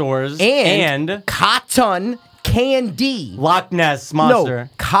and cotton candy. Loch Ness Monster. No.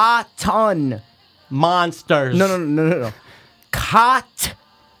 Cotton. Monsters. No. Cot.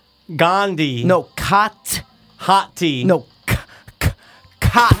 Gandhi. No. Cot. Hot tea. No.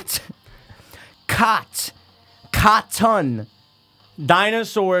 Cot. Cotton.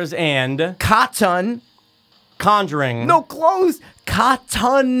 Dinosaurs and Cotton. Conjuring. No, close.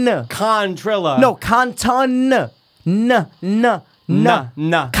 Cotton. Contrilla. No, cotton. N.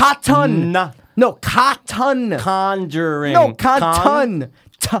 Cotton. Nah. No, cotton. Conjuring. No, cotton.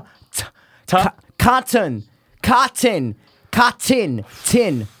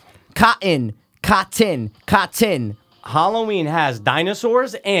 Cotton. Halloween has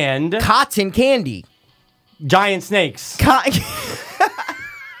dinosaurs and Cotton candy. Giant snakes.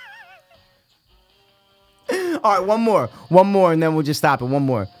 All right, one more, and then we'll just stop it. One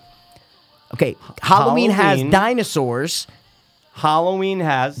more. Okay, Halloween has dinosaurs. Halloween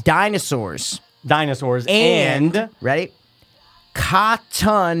has Dinosaurs. and ready?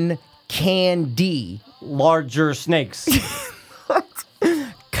 Cotton candy. larger snakes.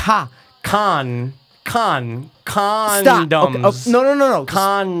 Stop. Condoms. Okay, no.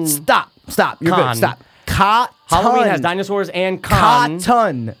 Stop. You're good. Stop. Halloween has dinosaurs and Cotton.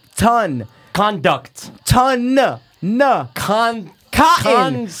 conduct. Cotton.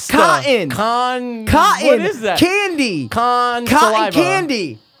 What is that? Candy. Cotton Cotton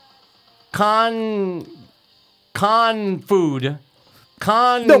candy. Food.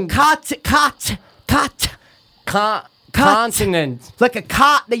 No, Continent. Like a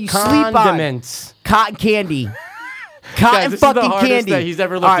cot that you sleep on. Condiments. Cotton candy. Guys, Cotton this is the fucking hardest candy. that he's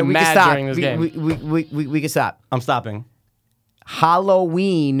ever looked All right, we can mad stop. during this game. We can stop. I'm stopping.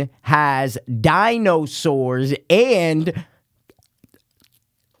 Halloween has dinosaurs and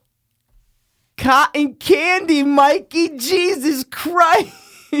cotton candy, Mikey. Jesus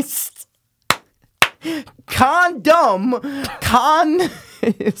Christ. Condom.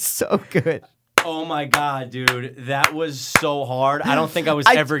 It's so good. Oh my god, dude, that was so hard. I don't think I was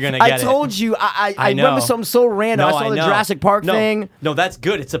ever gonna get it. I told you. I know. remember something so random. I saw the know. Jurassic Park thing. No, that's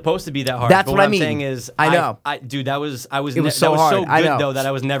good. It's supposed to be that hard. That's but what I I'm mean. saying is, I know. Dude, that was so hard. That was so I good know. though that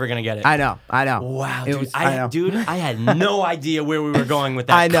I was never gonna get it. I know. Wow, It dude, was- I had no idea where we were going with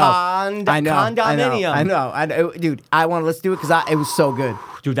that. I know. Condominium. I know. Dude, let's do it because it was so good.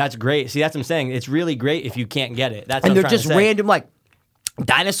 Dude, that's great. See, that's what I'm saying. It's really great if you can't get it. That's And what they're I'm trying just to say. random, like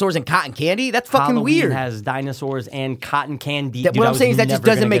dinosaurs and cotton candy. That's fucking Halloween weird. has dinosaurs and cotton candy. What I'm saying is that just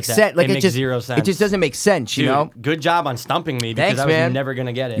doesn't make sense. Like it makes zero sense. It just doesn't make sense. You Dude, know. good job on stumping me because Thanks, I was man. never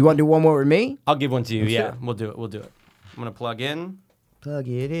gonna get it. You want to do one more with me? I'll give one to you. Yeah, do it. we'll do it. I'm gonna plug in. Plug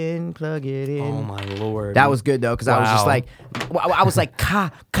it in. Oh my lord. That was good though, because I was just Wow. like, I was like,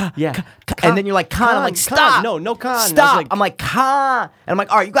 Yeah. and then you're like, con. I'm like, Con. stop. No, con. I was Stop. like- I'm like, con. And I'm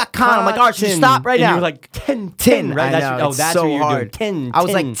like, all right, you got con. I'm like, all right, so just stop right and now. You were like 10, right? I know, it's that's so what you're hard. doing. 10. I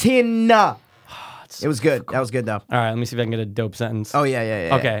was like, 10. Oh, It was good. That was good though. All right, let me see if I can get a dope sentence. Oh yeah.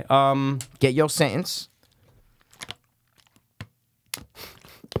 Okay. Get your sentence.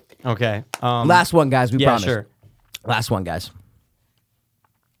 Okay. Last one, guys. We yeah, promise. sure. Last one, guys.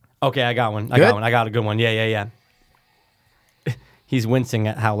 Okay, I got one. I Good? got a good one. Yeah. He's wincing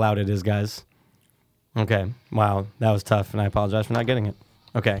at how loud it is, guys. Okay. Wow, that was tough, and I apologize for not getting it.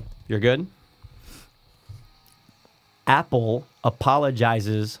 Okay, you're good? Apple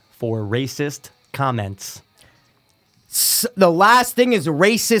apologizes for racist comments. The last thing is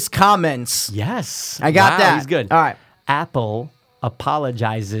racist comments. Yes. I got that. He's good. All right. Apple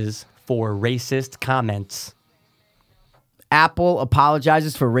apologizes for racist comments. Apple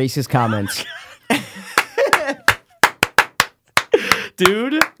apologizes for racist comments.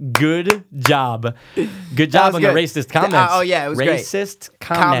 Dude, good job. Good job was on good. the racist comments. Oh, yeah, it was great. Racist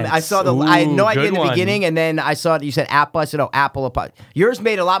comments. I saw I had no Ooh, idea in good the one. beginning, and then I saw it. You said Apple. I said, "Oh, Apple." Yours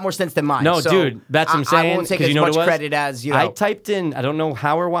made a lot more sense than mine. No, so dude, that's what I'm saying. I won't take 'cause as you know what much it was? credit as you know. I typed in, I don't know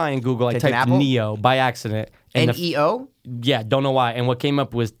how or why in Google, I Typed in typed Apple? Neo by accident. And NEO. yeah, don't know why. And what came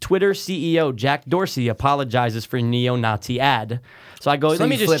up was Twitter CEO Jack Dorsey apologizes for neo-Nazi ad. So I go, So let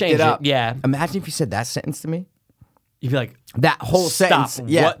me you just flipped change it. up. Yeah. Imagine if you said that sentence to me. You'd be like, That whole stop.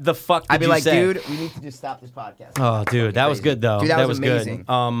 sentence. Yeah. What the fuck did I'd be you like, say? dude, we need to just stop this podcast. Oh, dude, that was crazy. good though. Dude, that was good. amazing.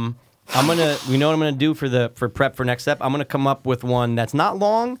 I'm gonna. You know what I'm gonna do for prep for next step? I'm gonna come up with one that's not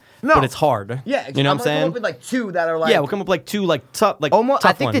long, No. but it's hard. Yeah, you know what I'm Come saying? up with like two that are like. Yeah, we'll come up with like two tough Almost,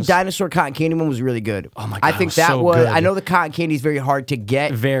 tough I think ones. the dinosaur cotton candy one was really good. Oh my I God, think it was that so was. good. I know the cotton candy is very hard to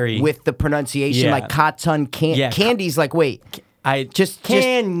get. Very. With the pronunciation, Yeah. like cotton Yeah. candy's like wait. Just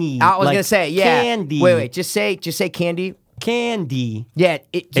candy. I was like gonna say yeah. Candy. Wait. Just say candy. Candy. Yeah,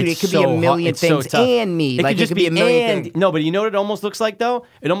 it could It's be a so million hard- it's so things tough. and me. It Like could just it could be a million and. things. No, but you know what it almost looks like though?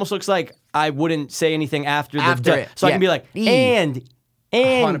 It almost looks like I wouldn't say anything after the After it, so I yeah. can be like E. and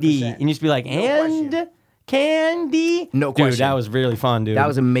Andy, 100%. and you just be like and question. candy. No dude, question. that was really fun, dude. That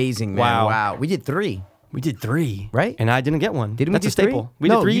was amazing, man. Wow. Wow. We did 3. We did 3, Right? And I didn't get one. Didn't we That's do a 3? staple. We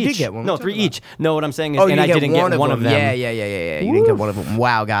No, did 3 you each. did get one. No, What are you 3 talking each. No, what I'm saying is, Oh, and you I didn't get one of them. Yeah. You didn't get one of them.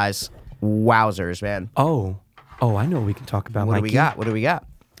 Wow, guys. Wowzers, man. Oh, I know what we can talk about. What do we Mikey. got? What do we got?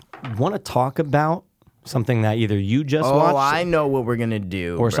 Want to talk about something that either you just Oh, watched I know what we're gonna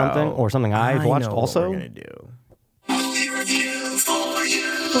do, or bro. something I've watched I know also? What we're gonna do. Movie review for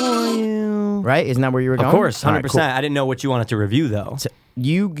you. for you. Right? Isn't that where you were going? Of course, 100%. All right, cool. I didn't know what you wanted to review, though.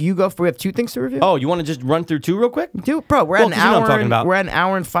 You go for. We have 2 things to review. Oh, you want to just run through 2 real quick? Dude, bro, we're Well, at an 'cause you know what hour. I'm talking about. We're at an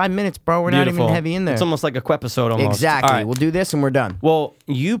hour and 5 minutes, bro. We're Beautiful. not even heavy in there. It's almost like a episode almost. Exactly. All right. We'll do this and we're done. Well,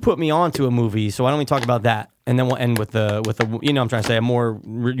 you put me on to a movie, so why don't we talk about that? And then we'll end with the you know what I'm trying to say, a more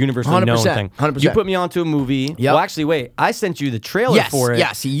universally known 100%, thing. 100%. You put me on to a movie. Yep. Well, actually, wait. I sent you the trailer Yes, for it.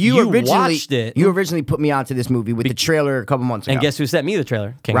 yes. You originally watched it. You originally put me onto this movie with the trailer a couple months ago. And guess who sent me the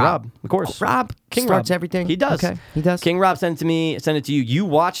trailer? King Rob. Of course. Rob King starts Rob. everything. He does. Okay, he does. King Rob sent it to me, sent it to you. You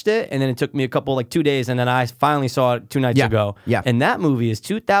watched it, and then it took me a couple, like 2 days, and then I finally saw it 2 nights Yeah, ago. yeah. And that movie is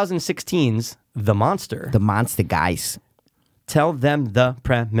 2016's The Monster. The Monster Guys. Tell them the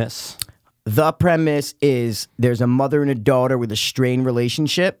premise. The premise is there's a mother and a daughter with a strained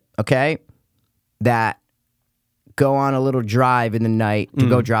relationship, okay, that go on a little drive in the night to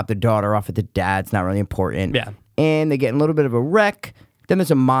go drop the daughter off at the dad's. Not really important. Yeah. And they get in a little bit of a wreck. Then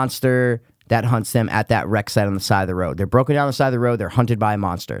there's a monster that hunts them at that wreck site on the side of the road. They're broken down on the side of the road. They're hunted by a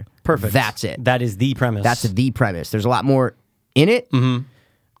monster. Perfect. That's it. That is the premise. That's the premise. There's a lot more in it.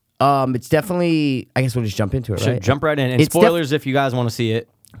 Mm-hmm. It's definitely. I guess we'll just jump into it, So right? jump right in. And It's spoilers if you guys want to see it.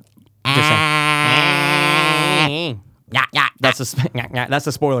 Just saying. That's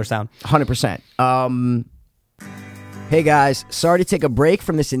a spoiler sound. 100%. Hey guys, sorry to take a break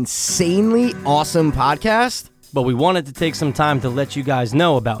from this insanely awesome podcast. But we wanted to take some time to let you guys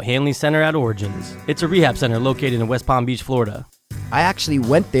know about Hanley Center at Origins. It's a rehab center located in West Palm Beach, Florida. I actually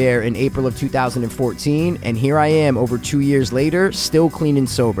went there in April of 2014, and here I am over 2 years later, still clean and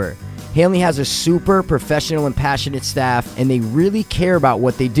sober. Hanley has a super professional and passionate staff, and they really care about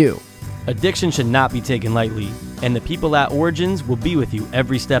what they do. Addiction should not be taken lightly, and the people at Origins will be with you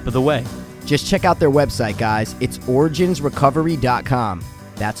every step of the way. Just check out their website, guys. It's originsrecovery.com.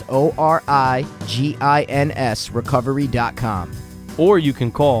 That's ORIGINS recovery.com. Or you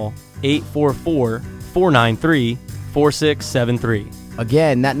can call 844-493-4673.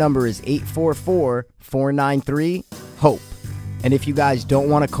 Again, that number is 844-493-HOPE. And if you guys don't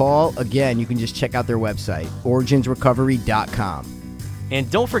want to call, again, you can just check out their website, originsrecovery.com.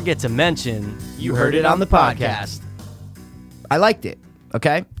 And don't forget to mention you heard it on the podcast. I liked it.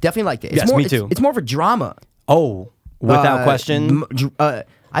 Okay? Definitely liked it. It's Yes, more, me too. It's more of a drama. Oh, without question.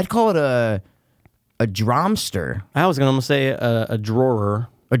 I'd call it a dromster. I was going to almost say a drawer.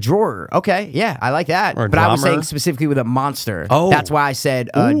 A drawer. Okay, yeah, I like that. Or a but I was drummer. saying specifically with a monster. Oh. That's why I said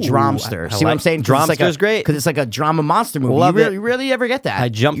dromster. I See what I'm like- saying? 'Cause it's Dromster's great. Because it's like a drama monster movie. Love you it. really ever get that. I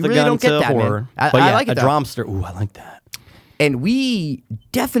jumped you the really gun don't to get that, horror. man. I But like it, a though. dromster. Ooh, I like that. And we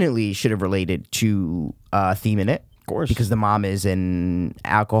definitely should have related to theme in it. Of course. Because the mom is an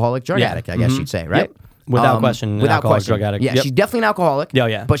alcoholic drug Yeah. addict, I guess you'd say, right? Yep. Without question, an alcoholic drug addict. Yeah, Yep. she's definitely an alcoholic. Yeah,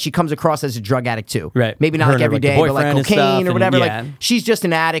 yeah. But she comes across as a drug addict too. Right. Maybe not Her like and her, every like, the day, but like boyfriend and cocaine stuff, or and whatever. yeah. Like she's just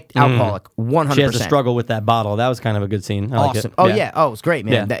an addict, alcoholic, 100%. She has to struggle with that bottle. That was kind of a good scene. I liked Awesome. it. Oh yeah. Oh, it's great,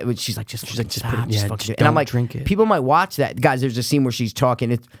 man. Yeah. That, she's like, just put it- fucking yeah, do just it. And I'm don't like, drink it. people might watch that. Guys, there's a scene where she's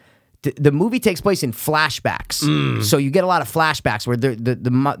talking. The movie takes place in flashbacks, so you get a lot of flashbacks where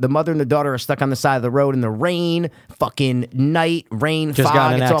the mother and the daughter are stuck on the side of the road in the rain, fucking night, rain, Just fog.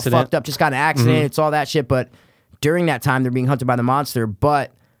 got in an It's all accident. fucked up. Just got in an accident. It's all that shit. But during that time, they're being hunted by the monster.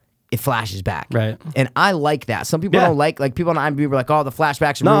 But it flashes back, Right. And I like that. Some people Yeah. don't like people on IMDb were like, "Oh, the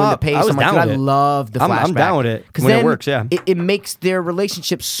flashbacks No, ruin the pace." I was I'm like, down "Dude, with I it. love the flashback. I'm down with it 'Cause when it then works, yeah. it makes their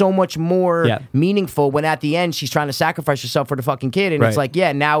relationship so much more Yeah. meaningful when at the end she's trying to sacrifice herself for the fucking kid, and it's Right. like,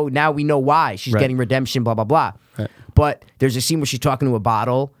 yeah, now we know why she's Right. getting redemption, blah blah blah. Right. But there's a scene where she's talking to a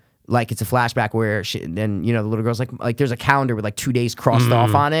bottle. Like it's a flashback where then the little girl's like there's a calendar with like 2 days crossed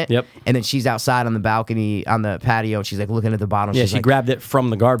off on it. Yep. And then she's outside on the balcony on the patio and she's like looking at the bottle. And Yeah, she's she like, grabbed it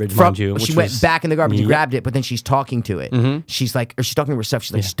from the garbage, mind you. she which went was- back in the garbage and Yep. grabbed it, but then she's talking to it. She's like, or she's talking to herself.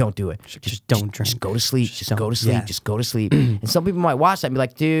 She's like, just don't do it. Just don't drink. Just go to sleep. Just go don't. to sleep. Yeah. Just go to sleep. And some people might watch that and be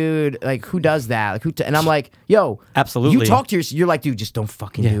like, dude, like who does that? Like and I'm like, yo, Absolutely. You talk to you're like, dude, just don't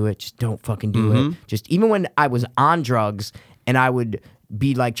fucking do it. Just don't fucking do it. Just even when I was on drugs and I would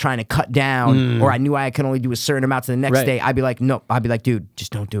be like trying to cut down, or I knew I could only do a certain amount to the next Right. day, I'd be like, no, I'd be like, dude,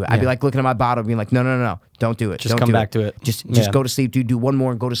 just don't do it. I'd be Yeah. like looking at my bottle, being like, no, don't do it. Just Don't come do back to it. Just Yeah. go to sleep, dude. Do one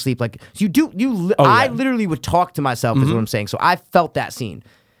more and go to sleep. Like Oh, I yeah. literally would talk to myself, is what I'm saying. So I felt that scene.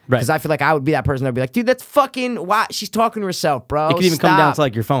 Right. Because I feel like I would be that person that'd be like, dude, that's fucking why she's talking to herself, bro. It could even come down Stop. to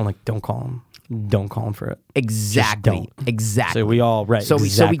like your phone, like don't call him. Don't call him for it. Exactly. don't. Exactly. So we all right. So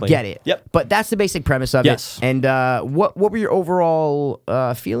exactly. we get it. Yep. But that's the basic premise of Yes. it. And what were your overall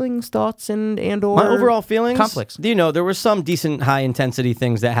feelings, thoughts, and or My overall feelings, conflicts? there were some decent high intensity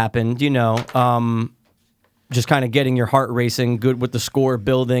things that happened. Just kind of getting your heart racing, good with the score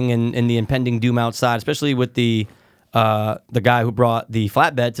building and the impending doom outside, especially with the the guy who brought the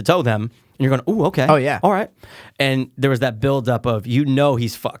flatbed to tow them. And you're going, ooh, okay. Oh, yeah. All right. And there was that buildup of,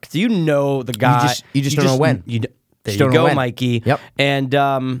 he's fucked. The guy. You just don't know when. There Just you don't know go, when. Mikey. Yep.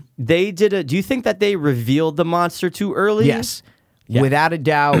 And they did do you think that they revealed the monster too early? Yes. Yeah. Without a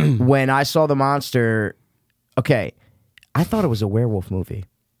doubt, when I saw the monster, okay, I thought it was a werewolf movie.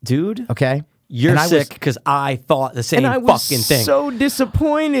 Dude. Okay? You're And I sick because I thought the same And I was fucking thing. so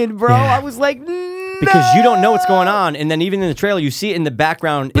disappointed, bro. Yeah. I was like, no. Because you don't know what's going on, and then even in the trailer, you see it in the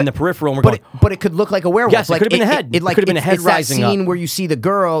background, in the peripheral, and we're going, But it could look like a werewolf. Yes, it like, could've been a head. It could've been a head it's rising that scene up. where you see the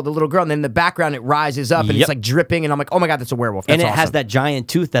little girl, and then in the background it rises up, and Yep. it's like dripping, and I'm like, oh my god, that's a werewolf. That's and it has awesome. that giant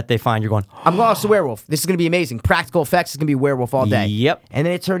tooth that they find. You're going, I'm going, oh, it's a werewolf. This is gonna be amazing. Practical effects is gonna be werewolf all day. Yep. And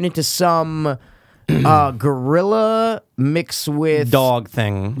then it turned into some gorilla mixed with dog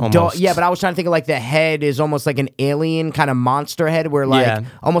thing, almost. Dog, yeah, but I was trying to think of like the head is almost like an alien kind of monster head, where like Yeah.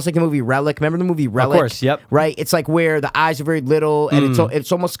 almost like the movie Relic. Remember the movie Relic? course, yep. Right, it's like where the eyes are very little, and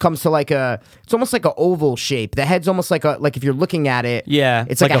it's almost comes to like it's almost like an oval shape. The head's almost like if you're looking at it, Yeah,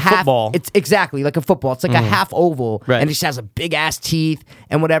 it's like like a half football. It's exactly like a football. It's like a half oval, Right. and it just has a big ass teeth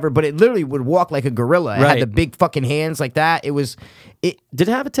and whatever. But it literally would walk like a gorilla. It had Right. the big fucking hands like that. It was Did it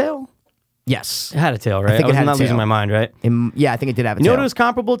have a tail? yes. It had a tail, right? think it was had a not losing tail. my mind, right? Yeah, I think it did have a You know tail. what it was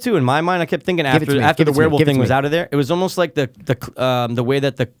comparable to? In my mind, I kept thinking Give it to me, after give the it to me, werewolf give it thing to was me. out of there, it was almost like the way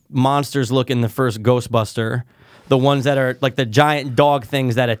that the monsters look in the first Ghostbuster, the ones that are like the giant dog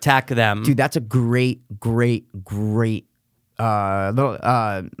things that attack them. Dude, that's a great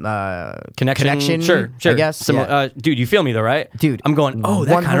connection. Sure. I guess. Yeah. Dude, you feel me though, right? Dude, I'm going, oh,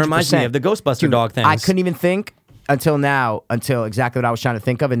 that kind of reminds me 100%. of the Ghostbuster Dude, dog things. I couldn't even think until exactly what I was trying to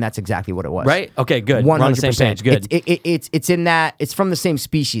think of, and that's exactly what it was. Right? Okay, good. We're on the same page. Good. It's in that. It's from the same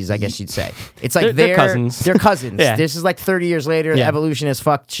species, I guess you'd say. It's like They're cousins. They're cousins. Yeah. This is like 30 years later. Yeah. Evolution has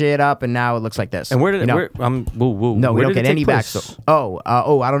fucked shit up, and now it looks like this. And where did You know? No, we where don't did get it any take back. place?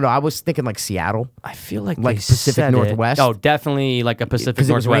 I don't know. I was thinking like Seattle. I feel like Like they Pacific said it. Northwest? Oh, definitely like a Pacific 'Cause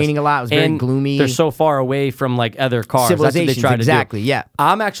it was Northwest. raining a lot. It was very And gloomy. They're so far away from like other cars. That's what they Civilizations, try to exactly, do. yeah.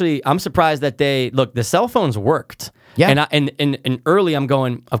 I'm surprised that the cell phones worked. Yeah. And early I'm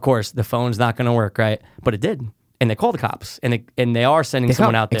going, of course, the phone's not going to work, right? But it did. And they call the cops, and they are sending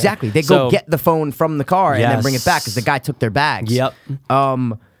someone out there. Exactly. They So- go get the phone from the car and then bring it back Yes. because the guy took their bags. Yep.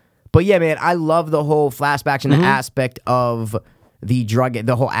 But yeah, man, I love the whole flashbacks and the aspect of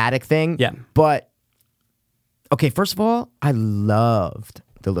the whole addict thing. Yeah. But okay, first of all, I loved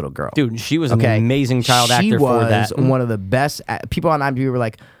the little girl. Dude, she was an Okay? amazing child actor for that. She was one of the best. People on IMDb were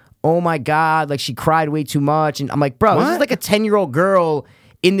like, "Oh my god, like she cried way too much," and I'm like, "Bro, this What? is like a 10-year-old girl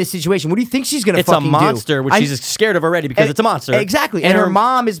in this situation. What do you think she's gonna It's a fucking do?" monster, which she's scared of already because it's a monster. Exactly, and her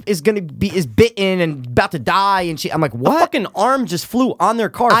mom is bitten and about to die, and I'm like, A what? fucking arm just flew on their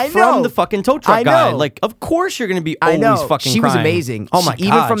car I from know. the fucking tow truck I guy. know. Like, of course you're gonna be I always know. fucking She was crying. amazing. Oh my god!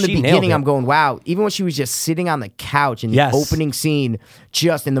 Even from the she nailed beginning, it. I'm going, wow. Even when she was just sitting on the couch in the Yes. opening scene,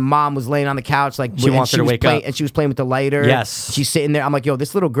 and the mom was laying on the couch, like She and wants her to was wake play- up. and she was playing with the lighter. Yes. she's sitting there. I'm like, yo,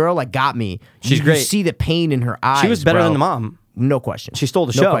 this little girl like got me. She's You great. see the pain in her eyes. She was better bro. than the mom. No question. She stole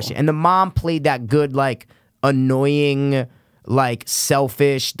the no show. question. And the mom played that good, like annoying, like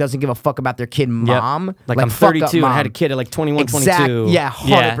selfish, doesn't give a fuck about their kid mom. Like I'm fuck up 32 and mom. had a kid at like 21, Exact- 22. Yeah,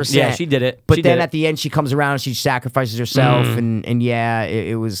 100%. Yeah, she did it. But She then did it. at the end, she comes around and she sacrifices herself, and yeah,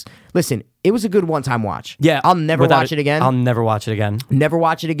 it was. Listen, it was a good one-time watch. Yeah, I'll never without watch it again. I'll never watch it again. Never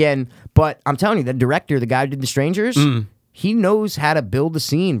watch it again. But I'm telling you, the director, the guy who did The Strangers, he knows how to build the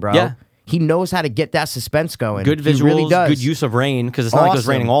scene, bro. Yeah. He knows how to get that suspense going. Good He visuals, really does. good use of rain because it's not like it was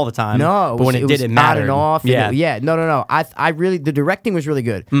Awesome. raining all the time. No, but when it did, was it mattered. on and off. Yeah, yeah. No. I really, the directing was really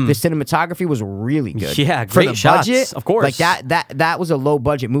good. The cinematography was really good. Yeah, for great the shots, budget, of course. Like that was a low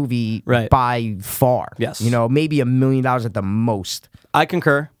budget movie, Right. by far. Yes. Maybe $1 million at the most. I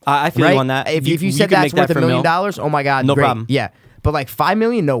concur. I feel Right? you on that. If you you said could that's make worth that $1 for million, mil. oh my god, No great. problem. Yeah. But like $5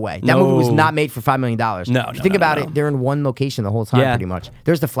 million, no way. That movie was No. not made for $5 million. No, If you no, think no, about no. it, they're in one location the whole time, Yeah. pretty much.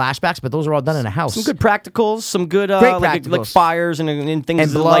 There's the flashbacks, but those are all done in a house. Some good practicals, some good Great like practicals. fires and things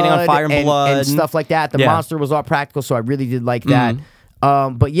and blood, lighting on fire and blood and stuff like that. The Yeah. monster was all practical, so I really did like that.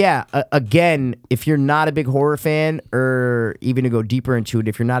 But yeah, again, if you're not a big horror fan, or even to go deeper into it,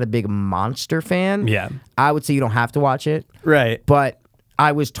 if you're not a big monster fan, Yeah. I would say you don't have to watch it. Right. But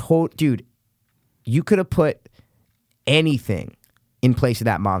I was told, dude, you could have put anything in place of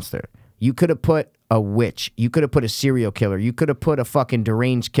that monster. You could have put a witch. You could have put a serial killer. You could have put a fucking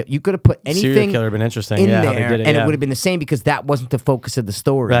deranged killer. You could have put anything Serial killer would have been interesting. in Yeah, how they there, did it, and yeah. it would have been the same because that wasn't the focus of the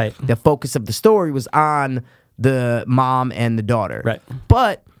story. Right. The focus of the story was on the mom and the daughter. Right.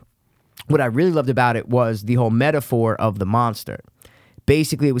 But what I really loved about it was the whole metaphor of the monster.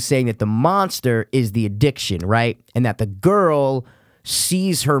 basically it was saying that the monster is the addiction, right? And that the girl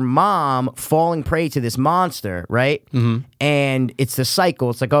sees her mom falling prey to this monster, right? And it's the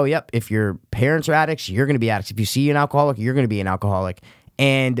cycle. It's like, oh, yep, if your parents are addicts, you're going to be addicts. If you see an alcoholic, you're going to be an alcoholic.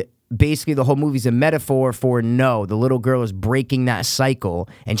 And basically the whole movie's a metaphor for no, the little girl is breaking that cycle,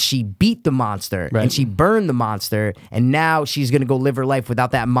 and she beat the monster, and she burned the monster, and now she's going to go live her life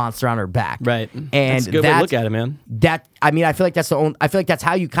without that monster on her back. Right. And that's a good way to look at it, man. I mean, I feel like that's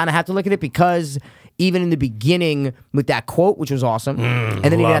how you kind of have to look at it, because even in the beginning with that quote, which was awesome, and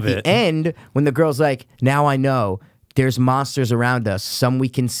then even at the end when the girl's like, now I know there's monsters around us, some we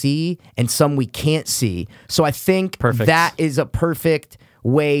can see and some we can't see. So I think that is a perfect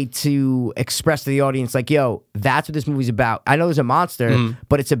way to express to the audience, like, yo, that's what this movie's about. I know there's a monster,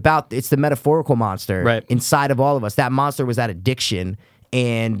 but it's the metaphorical monster inside of all of us. That monster was that addiction,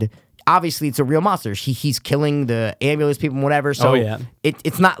 and obviously it's a real monster. He's killing the ambulance people and whatever. So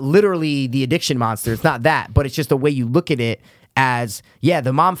it's not literally the addiction monster. It's not that, but it's just the way you look at it as, yeah,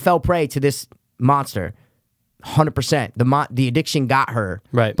 the mom fell prey to this monster. 100%. The addiction got her,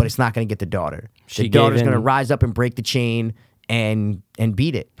 right? But it's not going to get the daughter. The daughter's going to rise up and break the chain and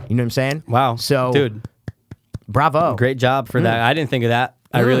beat it. You know what I'm saying? Wow. So, dude, bravo. Great job for that. I didn't think of that.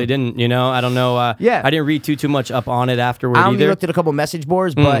 I really didn't. You know, I don't know. I didn't read too much up on it afterward I only either. looked at a couple message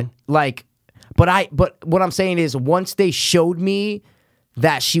boards, but what I'm saying is, once they showed me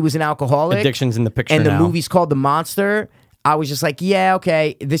that she was an alcoholic, addiction's in the picture, and the now. movie's called The Monster, I was just like, yeah,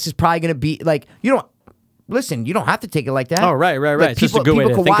 okay, this is probably going to be like, you don't. Listen, you don't have to take it like that. Oh, right. Like, It's just a good way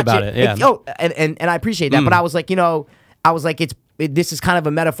to think about it. Yeah. And I appreciate that. But I was like, this is kind of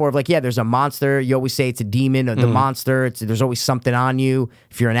a metaphor of like, yeah, there's a monster. You always say it's a demon or the monster. There's always something on you.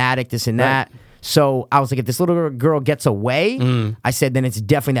 If you're an addict, this and that. So I was like, if this little girl gets away, I said, then it's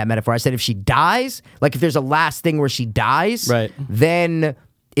definitely that metaphor. I said, if she dies, like if there's a last thing where she dies, then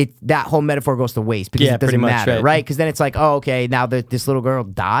that whole metaphor goes to waste, because it doesn't matter, right? Because then it's like, oh, okay, now that this little girl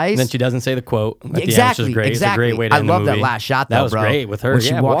dies, and then she doesn't say the quote. Exactly, great. exactly. It's a great way to I end the love that movie. last shot, though, that was bro. great with her. When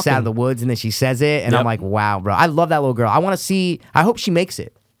she walks walking out of the woods and then she says it, and I'm like, wow, bro. I love that little girl. I want to see. I hope she makes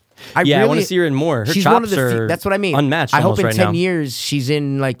it. I want to see her in more. Her she's chops one of the are that's what I mean. Unmatched. I hope in right 10 now. years she's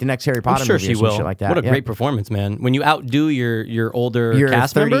in like the next Harry Potter I'm sure movie she or some will. shit like that. What a great performance, man! When you outdo your older You're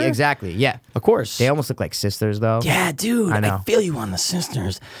cast 30, member, exactly. Yeah, of course. they almost look like sisters, though. Yeah, dude. I know. I feel you on the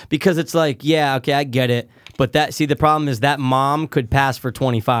sisters, because it's like, yeah, okay, I get it, but the problem is that mom could pass for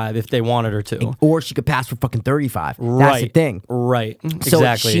 25 if they wanted her to, Or she could pass for fucking 35. That's the thing. Right. So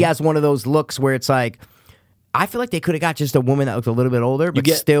exactly. she has one of those looks where it's like, I feel like they could have got just a woman that looked a little bit older, but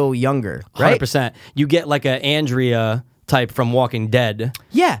still younger, right? 100%. You get like a Andrea type from Walking Dead.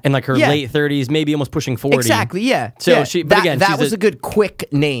 Yeah. In like her late 30s, maybe almost pushing 40. Exactly, yeah. So yeah. but again, that was a good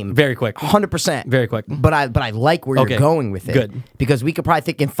quick name. Very quick. 100%. Very quick. But I like where you're going with it. Good. Because we could probably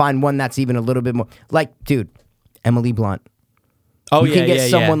think and find one that's even a little bit more, like, dude, Emily Blunt. Oh, you can get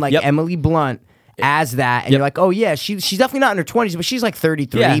someone like Yep. Emily Blunt as that, and you're like, oh yeah, she's definitely not in her 20s, but she's like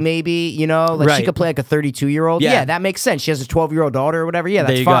 33 maybe, you know, like she could play like a 32-year-old. Yeah, that makes sense. She has a 12-year-old daughter or whatever. Yeah,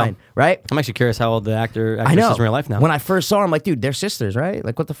 that's fine, right? I'm actually curious how old the actress I know. is in real life now. When I first saw her, I'm like, dude, they're sisters, right?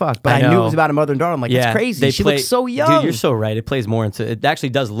 Like, what the fuck? But I knew it was about a mother and daughter. I'm like, that's crazy. She looks so young. Dude, you're so right. It plays more into it. Actually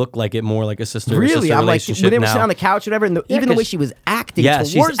does look like it more like a sister. Really, I'm like, relationship when they were now. sitting on the couch, or whatever, and even the way she was acting towards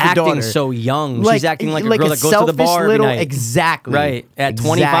she's the acting daughter, so young. Like, she's acting like a like girl that goes to the bar little, every night. Exactly. Right. At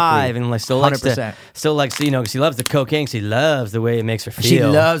 25 and like still likes 100%. you know, she loves the cocaine. She loves the way it makes her feel. She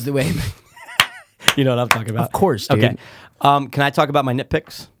loves the way. You know what I'm talking about. Of course, dude. Okay. Can I talk about my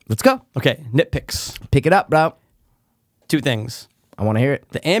nitpicks? Let's go. Okay, nitpicks. Pick it up, bro. 2 things. I want to hear it.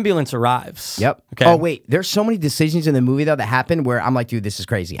 The ambulance arrives. Yep. Okay. Oh wait, there's so many decisions in the movie though that happen where I'm like, dude, this is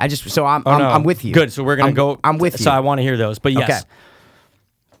crazy. I'm with you. Good. So we're gonna go. I'm with you. So I want to hear those. But yes, Okay.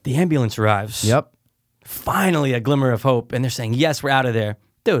 the ambulance arrives. Yep. Finally, a glimmer of hope, and they're saying, "Yes, we're out of there,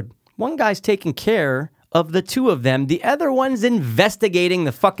 dude." One guy's taking care of the 2 of them. The other one's investigating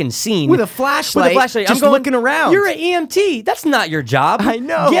the fucking scene With a flashlight, just I'm going, looking around. You're an EMT. That's not your job. I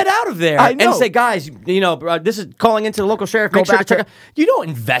know. Get out of there. I know. And say, guys, you know, this is calling into the local sheriff. Make Go sure to back check to- out. You don't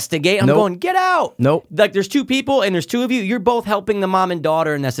investigate. I'm Nope. going, get out. Nope. Like, there's 2 people and there's 2 of you. You're both helping the mom and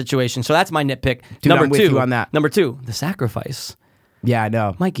daughter in that situation. So that's my nitpick. Dude, Number I'm with 2 you on that. Number 2, the sacrifice. Yeah, I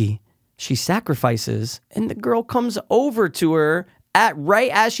know. Mikey, she sacrifices, and the girl comes over to her right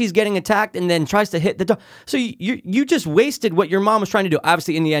as she's getting attacked, and then tries to hit the door. So you just wasted what your mom was trying to do.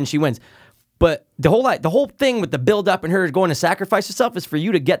 Obviously, in the end, she wins. But the whole thing with the build up and her going to sacrifice herself is for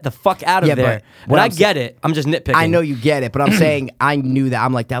you to get the fuck out of Yeah, there. but And I get it. I'm just nitpicking. I know you get it, but I'm saying I knew that.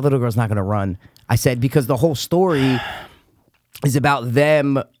 I'm like, that little girl's not going to run. I said, because the whole story is about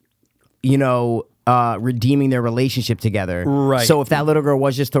them, you know, redeeming their relationship together. Right. So if that little girl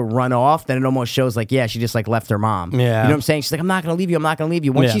was just to run off, then it almost shows like, yeah, she just like left her mom. Yeah. You know what I'm saying? She's like, I'm not gonna leave you. I'm not gonna leave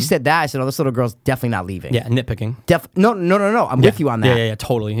you. Once Yeah. she said that, I said, oh, this little girl's definitely not leaving. Yeah, nitpicking. No. I'm with you on that. Yeah,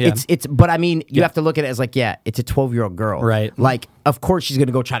 totally. Yeah. But I mean, you have to look at it as like, yeah, it's a 12-year-old girl. Right. Like, of course she's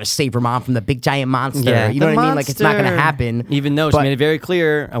gonna go try to save her mom from the big giant monster. Yeah, You know the what I mean? Like, it's not gonna monster. happen. Even though she But- made it very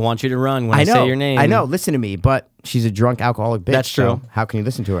clear, I want you to run when I, I know, say your name. I know. Listen to me, but she's a drunk alcoholic bitch. That's true. So how can you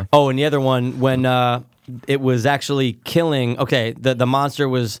listen to her? Oh, and the other one, when it was actually killing, okay, the monster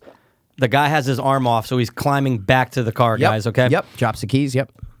was, the guy has his arm off, so he's climbing back to the car, guys, okay? Yep. Drops the keys.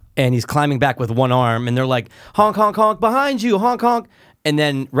 Yep. And he's climbing back with one arm, and they're like, honk, honk, honk, behind you, honk, honk. And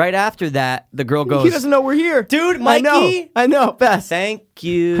then right after that, the girl goes, He doesn't know we're here, Dude, Mikey. I know. Best. Thank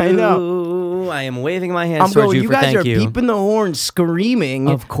you. I know. I am waving my hands I'm towards going. you You for guys thank are you. beeping the horn, screaming.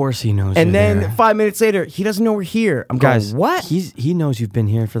 Of course he knows. And you're then there. 5 minutes later, he doesn't know we're here. I'm Guys, going, what? He knows you've been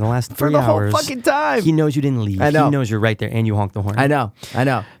here for the last 3 For the whole hours. fucking time. He knows you didn't leave. I know. He knows you're right there, and you honked the horn. I know.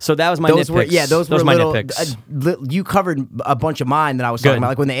 So that was my Those nitpicks. were those were my little. nitpicks. You covered a bunch of mine that I was talking Good. about.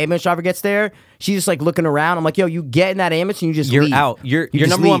 Like when the ambulance driver gets there, she's just like looking around. I'm like, yo, you get in that ambulance and you just You're leave. out. Your You just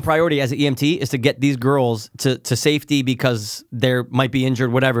number one leave. priority as an EMT is to get these girls to safety because they might be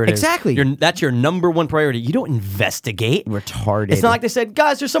injured, whatever it is. Exactly. That's your number one priority. You don't investigate. Retarded. It's not like they said,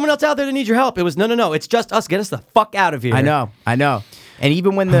 guys, there's someone else out there that needs your help. It was no. It's just us. Get us the fuck out of here. I know. And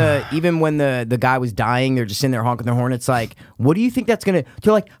even when the guy was dying, they're just sitting there honking their horn. It's like, what do you think that's gonna?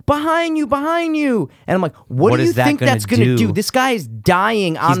 They're like, behind you. And I'm like, what do is you that think gonna that's gonna do? do? This guy is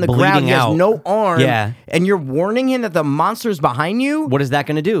dying on He's the ground. bleeding He has out. no arm. Yeah. And you're warning him that the monster's behind you. What is that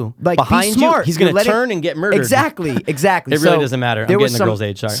going to do? Like, behind be smart. you, he's You're going to letting- turn and get murdered. Exactly. It really doesn't matter. I'm there getting was the some, girl's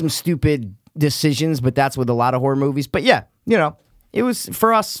age, sorry. Some stupid decisions, but that's with a lot of horror movies. But yeah, it was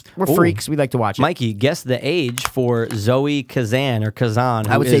for us. We're freaks. We like to watch it. Mikey, guess the age for Zoe Kazan or Kazan.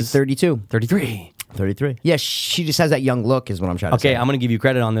 I would say 32. 33. 33. Yeah, she just has that young look, is what I'm trying to say. Okay, I'm going to give you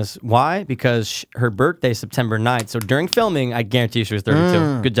credit on this. Why? Because her birthday is September 9th. So during filming, I guarantee you she was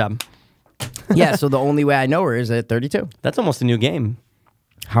 32. Good job. Yeah, so the only way I know her is at 32. That's almost a new game.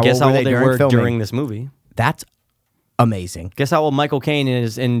 How Guess how old they during were filming? during this movie. That's amazing. Guess how old Michael Caine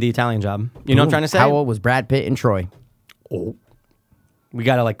is in The Italian Job. You know what I'm trying to say? How old was Brad Pitt and Troy? We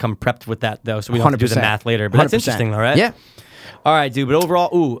got to like come prepped with that though, so we don't have to do the 100%. math later. But that's 100%. interesting though, right? Yeah. All right, dude. But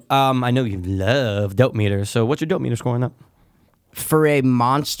overall, I know you love dope meter. So what's your dope meter scoring up? For a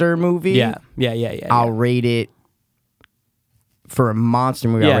monster movie, Yeah. I'll rate it. For a monster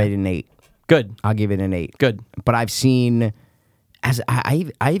movie, Yeah. I'll rate it an 8. Good. I'll give it an 8. Good. But I've seen, I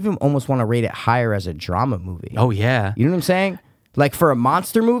even almost want to rate it higher as a drama movie. Oh yeah. You know what I'm saying? Like for a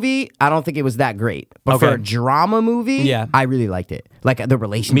monster movie, I don't think it was that great. But for Okay. a drama movie, Yeah. I really liked it. Like the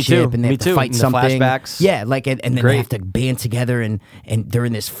relationship and they Me have to too. fight And the something. flashbacks. Yeah, like and then Great. they have to band together and they're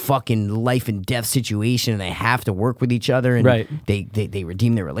in this fucking life and death situation and they have to work with each other and Right. they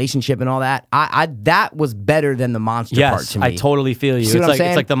redeem their relationship and all that. I that was better than the monster part Yes, to me. I totally feel you. See what I'm saying?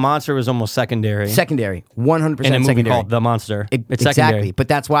 It's like the monster was almost secondary. Secondary, 100% in a movie secondary. called The Monster. It's Exactly, secondary. but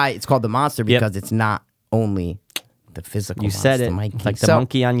that's why it's called the monster Yep. because it's not only the physical. You said monster, it. Mikey. It's like the So,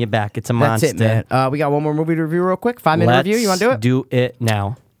 monkey on your back. It's a That's monster. it, man. We got one more movie to review real quick. 5-minute review. You want to do it? Do it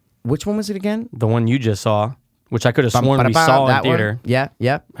now. Which one was it again? The one you just saw, which I could have sworn we Ba-da-ba, saw in that one? theater. Yeah,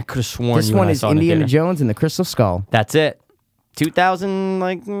 yeah. I could have sworn This you one and I is saw it in Indiana theater. Jones and the Crystal Skull. That's it. 2000,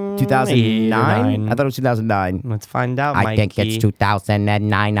 like 2009? I thought it was 2009. Let's find out. I think Mikey. it's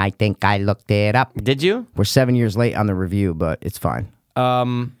 2009. I think I looked it up. Did you? We're 7 years late on the review, but it's fine.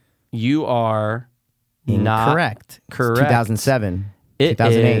 You are not Incorrect. It's correct. 2007. It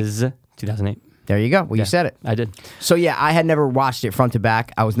 2008. is 2008. There you go. Well, you said it. I did. So yeah, I had never watched it front to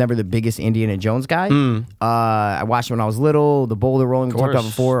back. I was never the biggest Indiana Jones guy. I watched it when I was little. The Boulder Rolling we talked about course.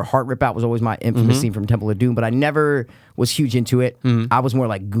 before. Heart Rip Out was always my infamous scene from Temple of Doom, but I never was huge into it. I was more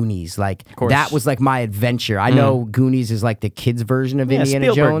like Goonies. Like course. that was like my adventure. I know Goonies is like the kids' version of Yeah,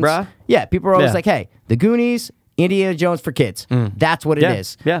 Indiana Spielberg, Jones. bruh. Yeah, people are always Yeah. like, "Hey, the Goonies, Indiana Jones for kids." That's what it Yeah,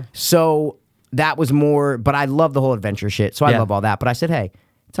 is. yeah. So that was more, but I love the whole adventure shit. So I Yeah. love all that. But I said, "Hey,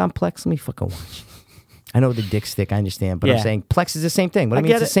 it's on Plex. Let me fucking watch." I know the dick stick, I understand, but I'm Yeah. saying Plex is the same thing. What I mean,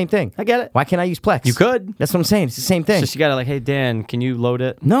 get it's it. the same thing. I get it. Why can't I use Plex? You could. That's what I'm saying. It's the same thing. Just you gotta like, hey Dan, can you load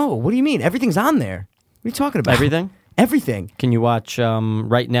it? No, what do you mean? Everything's on there. What are you talking about? Everything? Everything. Can you watch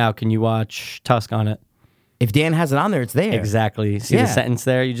right now? Can you watch Tusk on it? If Dan has it on there, it's there. Exactly. See Yeah. the sentence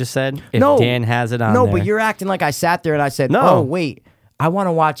there you just said? If No. Dan has it on No, there. but you're acting like I sat there and I said, No. "Oh, wait, I want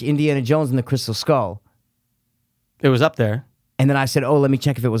to watch Indiana Jones and the Crystal Skull." It was up there. And then I said, "Oh, let me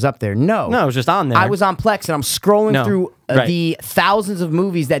check if it was up there." No. No, it was just on there. I was on Plex and I'm scrolling No. through Right. the thousands of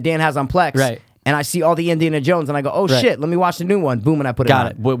movies that Dan has on Plex. Right. and I see all the Indiana Jones, and I go, oh shit, let me watch the new one. Boom, and I put it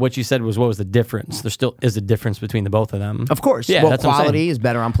on. Got it. What you said was, what was the difference? There still is a difference between the both of them. Of course. Yeah, well, that's what I'm quality saying. is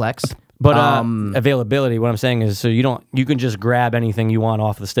better on Plex. But availability, what I'm saying is, so you can just grab anything you want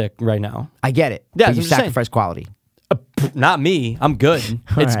off the stick right now. I get it. Yeah, but I'm you just saying. sacrifice quality. Not me. I'm good.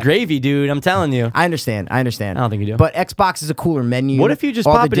 It's right. gravy, dude. I'm telling you. I understand. I don't think you do. But Xbox is a cooler menu. What if you just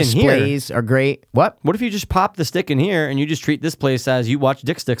all pop the it in here? displays are great. What? What if you just pop the stick in here and you just treat this place as you watch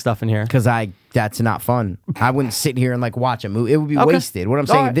Dick Stick stuff in here? Because that's not fun. I wouldn't sit here and like watch a movie. It would be Okay. wasted. What I'm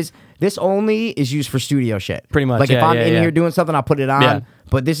saying, All right. this only is used for studio shit. Pretty much, Like if yeah, I'm yeah, in yeah. here doing something, I'll put it on. Yeah.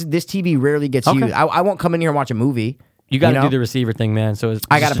 But this TV rarely gets Okay. used. I won't come in here and watch a movie. You got to know? do the receiver thing, man. So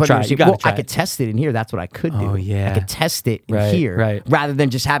I got to put it in the You receiver. got to Well, try I could it. test it in here. That's what I could do. Oh, yeah. I could test it in Right, here, right. rather than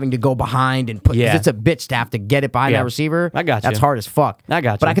just having to go behind and put. 'cause Yeah. it's a bitch to have to get it behind Yeah. that receiver. I got That's you. hard as fuck. I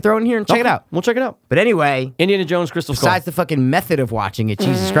got But you. I could throw it in here and check it Okay. out. We'll check it out. But anyway, Indiana Jones, Crystal Skull. besides the fucking method of watching it,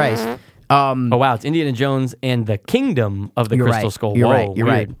 Jesus Christ. Oh wow, it's Indiana Jones and the Kingdom of the You're Crystal right. Skull. You're Whoa, right. You're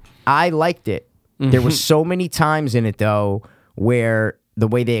weird. right. I liked it. There was so many times in it though where the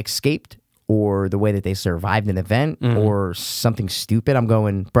way they escaped or the way that they survived an event or something stupid, I'm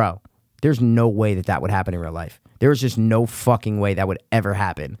going, bro, there's no way that would happen in real life. There's just no fucking way that would ever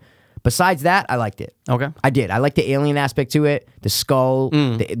happen. Besides that, I liked it. Okay. I did. I liked the alien aspect to it. The skull,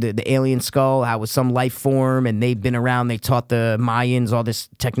 the alien skull, how it was some life form, and they've been around. They taught the Mayans all this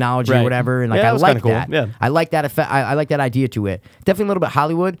technology or Right. whatever, and like Yeah, that I was like kinda cool. that. Yeah. I like that effect. I like that idea to it. Definitely a little bit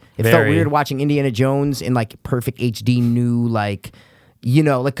Hollywood. It felt Very. weird watching Indiana Jones in like perfect HD new like. You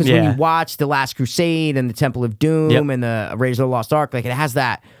know, like, because when Yeah. you watch The Last Crusade and The Temple of Doom Yep. and the Raiders of the Lost Ark, like, it has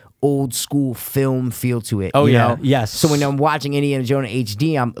that old school film feel to it. Oh, you yeah. know? Yes. So when I'm watching Indiana Jones in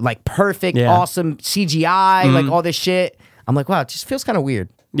HD, I'm like, perfect, Yeah. awesome CGI, like all this shit. I'm like, wow, it just feels kind of weird.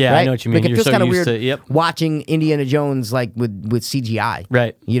 Yeah, I right? know what you mean. Like, it You're feels so kind of used weird to- yep. watching Indiana Jones like with CGI.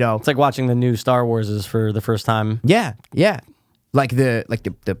 Right. You know? It's like watching the new Star Warses for the first time. Yeah, yeah. Like the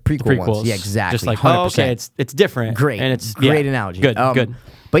prequel Prequels. ones. Yeah, exactly. Just like, 100%. oh, okay, it's different. Great. And it's great yeah, analogy. Good, good.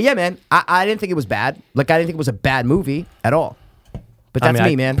 But yeah, man, I didn't think it was bad. Like, I didn't think it was a bad movie at all. But that's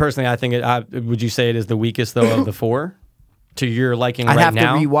me, man. Personally, I think would you say it is the weakest, though, of the four? To your liking I'd right have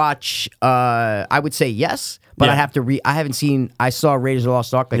now? to rewatch. I would say yes, but Yeah. I have to I haven't seen. I saw Raiders of the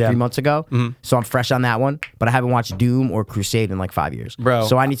Lost Ark like Yeah. 3 months ago, so I'm fresh on that one. But I haven't watched Doom or Crusade in like 5 years, Bro,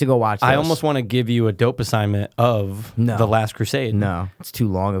 So I need to go watch. Those. I almost want to give you a dope assignment of No. The Last Crusade. no, it's too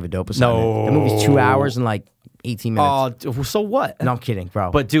long of a dope assignment. No. The movie's 2 hours and like 18 minutes. Oh, so what? No, I'm kidding,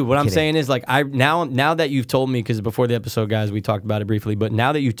 bro. But dude, what I'm Kidding. saying is like now that you've told me, because before the episode, guys, we talked about it briefly, but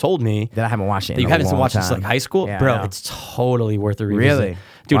now that you've told me that I haven't watched it. that In you a haven't long watched time. this like high school, Yeah, I bro, know. it's totally worth a revisit. Really?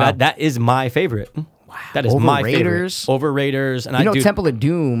 Dude, Wow. that is my favorite. Wow. That is Over my Raiders? favorite. Over Raiders. And You know, dude, Temple of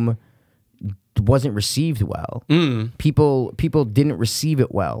Doom wasn't received well. People didn't receive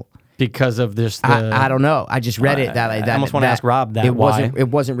it well. because of this. I don't know. I just read it that I that almost wanna that ask Rob that, it why?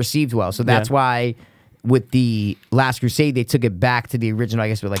 wasn't received well. So that's Yeah. why with the Last Crusade they took it back to the original. I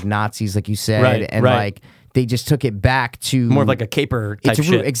guess with like Nazis, like you said, Right, and right. like they just took it back to more of like a caper type it's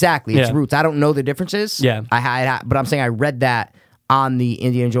shit. exactly it's Yeah. roots. I don't know the differences. Yeah. But I'm saying I read that on the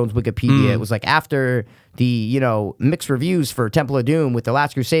Indiana Jones Wikipedia. It was like after the mixed reviews for Temple of Doom with the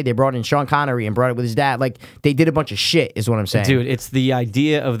Last Crusade, they brought in Sean Connery and brought it with his dad. Like they did a bunch of shit, is what I'm saying, Dude, it's the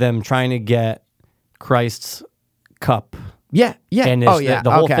idea of them trying to get Christ's cup. Yeah, yeah. And oh it's yeah,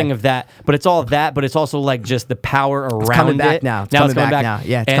 the whole okay. thing of that, but it's all that, but it's also like just the power around coming back it. now. It's Now coming back now.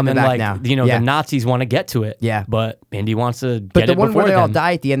 Yeah, it's and coming then, back like, now. The Yeah. Nazis want to get to it. Yeah. but Indy wants to But get the it one before where they all then.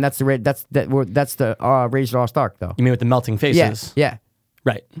 die at the end, that's the Raiders of the Lost Ark, though. You mean with the melting faces? Yeah,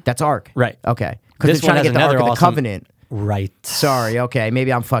 Right. that's Ark. Right. Okay, because This they're trying one to has get the Ark another of the awesome- Covenant. Right. Sorry. Okay,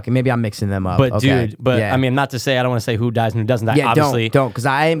 maybe I'm mixing them up. But okay. dude, yeah. I mean, not to say I don't want to say who dies and who doesn't die. yeah, obviously, don't because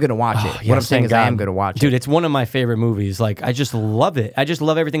I am gonna watch it. Oh, What yes, I'm saying thank is I am God. gonna watch Dude, it. it's one of my favorite movies. Like, I just love it. I just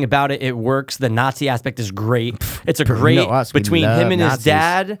love everything about it. It works. The Nazi aspect is great. It's a great us, we between love him and his Nazis.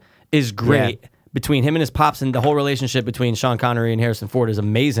 dad is great. Between him and his pops, and the whole relationship between Sean Connery and Harrison Ford is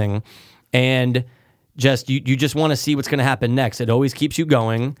amazing. And just you just want to see what's going to happen next. It always keeps you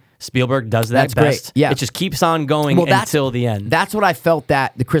going. Spielberg does that That's great. best. Yeah. It just keeps on going until the end. That's what I felt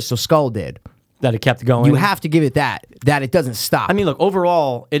that the Crystal Skull did. That it kept going. You have to give it that it doesn't stop. I mean, look,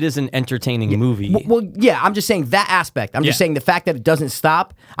 overall, it is an entertaining movie. Well, yeah, I'm just saying that aspect. I'm just Yeah. saying the fact that it doesn't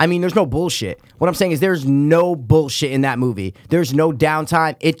stop. I mean, there's no bullshit. What I'm saying is there's no bullshit in that movie. There's no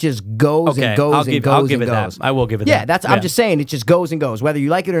downtime. It just goes Okay, and goes I'll and give- goes I'll give and it that. goes. I will give it yeah, that. I'm Yeah. just saying it just goes and goes. Whether you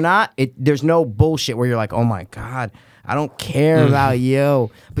like it or not, there's no bullshit where you're like, oh my God, I don't care about you.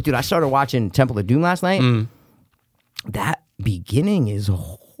 But dude, I started watching Temple of Doom last night. That beginning is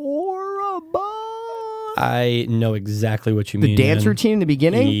horrible. I know exactly what you The mean. dance man. routine in the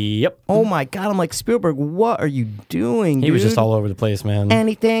beginning? Yep. Oh my God. I'm like, Spielberg, what are you doing, He was dude? just all over the place, man.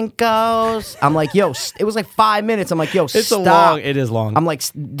 Anything goes. I'm like, yo, it was like 5 minutes. I'm like, yo, It's stop. it is long. I'm like,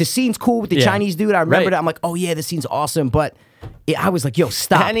 the scene's cool with the Yeah. Chinese dude. I remember Right. that. I'm like, oh yeah, the scene's awesome. But I was like, yo,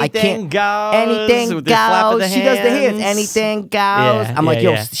 stop. I Anything can't. goes Anything with the flap of goes. the She does the hands. hands. Anything goes. Yeah, I'm like, yeah,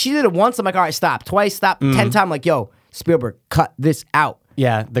 yo, yeah. she did it once. I'm like, all right, stop. Twice, stop. 10 times. I'm like, yo, Spielberg, cut this out.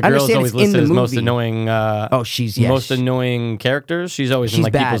 Yeah, the I girl's understand always it's in listed the as most movie. annoying. She's most annoying characters. She's always in She's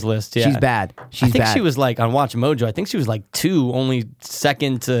like bad. people's list. Yeah, She's bad. She's I think bad. she was like on Watch Mojo. I think she was like 2, only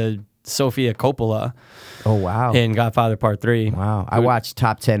second to Sofia Coppola Oh wow. in Godfather Part 3. Wow. I watched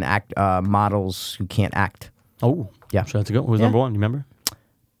top 10 models who can't act. Oh, Yeah. So that's a go. Who's Yeah. number 1? You remember?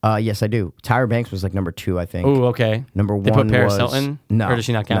 Yes, I do. Tyra Banks was like number 2, I think. Oh, okay. Number They one put Paris was Hilton? No, Or does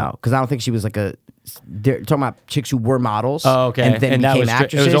she not count? No, because I don't think she was like a. They're talking about chicks who were models. Oh, okay. And then And that became was it was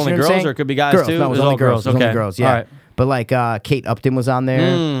actresses. only you know what I'm girls, saying? or it could be guys girls. too? No, It it was was only all girls. girls. It was only Okay. girls. Yeah. All right. But like Kate Upton was on there.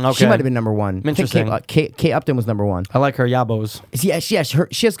 She okay. might have been number 1. I think Interesting. Kate Upton was number 1. I like her yabos. Yeah, she has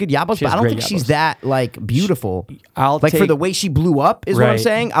good yabos, She but has I don't great think she's yabos. that like beautiful. I'll like for take- the way she blew up is what I'm Right.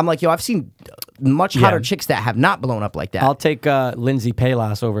 saying. I'm like, yo, I've seen much hotter Yeah. chicks that have not blown up like that. I'll take Lindsay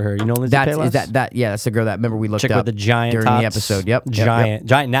Palas over her. You know Lindsay That's Palas? that's the girl that remember we looked chick up with the giant during tots. the episode. Yep, yep,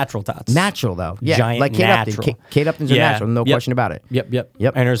 Giant natural tots. natural though. Yeah, Giant like Kate natural. Upton. Kate Upton's a Yeah. natural, no Yep. question about it. Yep.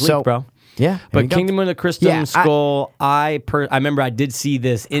 Yep. And her's So- leaked, bro. Yeah, there you But go. Kingdom of the Crystal Yeah, Skull, I remember I did see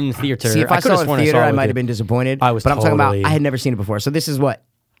this in theater. See, if I could've saw it sworn in theater, saw it I with might you. have been disappointed. I was but I'm talking totally- about I had never seen it before. So this is what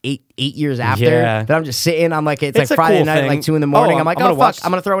 8 years after Yeah. that I'm just sitting. I'm like, it's It's like a Friday cool night, at thing. like 2 in the morning. Oh, I'm like, I'm oh gonna fuck, watch-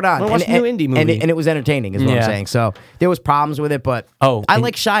 I'm gonna throw it on. I'm gonna watch a new indie movie. and it was entertaining, is what I'm Yeah. saying. So there was problems with it, but Oh, I and-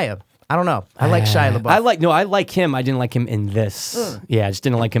 like Shia. I don't know. I like Shia LaBeouf. I like him. I didn't like him in this. Yeah, I just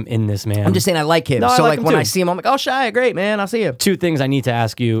didn't like him in this, man. I'm just saying I like him. No, I so like like him when too. I see him, I'm like, oh Shia, great man. I'll see you. 2 things I need to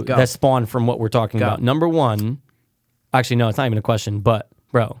ask you Go. that spawn from what we're talking Go. about. Number 1, actually, no, it's not even a question, but,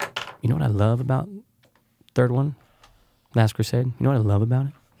 bro, you know what I love about third one? Last Crusade? You know what I love about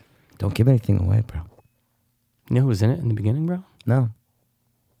it? Don't give anything away, bro. You know who was in it in the beginning, bro? No,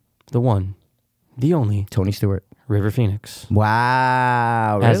 The one, the only, Tony Stewart. River Phoenix.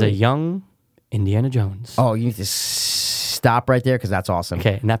 Wow, really? As a young Indiana Jones. Oh, you need to stop right there because that's awesome.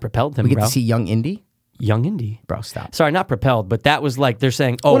 Okay, and that propelled him, We get bro. to see young Indy. Young Indy. Bro, stop. Sorry, not propelled, but that was like they're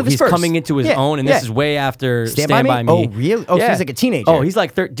saying, One oh, of his he's first. coming into his Yeah, own, and yeah. this is way after Stand Stand By By Me? Me. Oh, really? Oh, so he's like a teenager. Oh, he's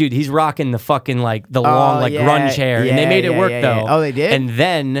like, dude, he's rocking the fucking like the long like yeah, grunge hair, and they yeah, made it yeah, work yeah, though. yeah. Oh, they did? And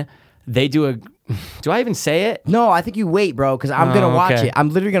then they do a. Do I even say it? No, I think you wait, bro, because I'm gonna watch okay. it. I'm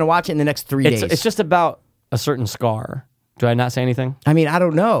literally gonna watch it in the next 3 days. It's just about a certain scar. Do I not say anything? I mean, I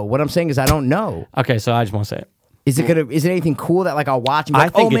don't know. What I'm saying is I don't know. Okay, so I just want to say it. Is it anything cool that like I'll watch and be I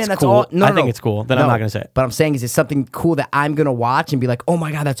like, think oh man, it's that's cool. all? No, I no, think no. it's cool. Then I'm No. not gonna say it. But I'm saying, is it something cool that I'm gonna watch and be like, oh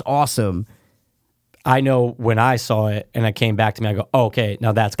my god, that's awesome? I know when I saw it and it came back to me, I go, oh, okay,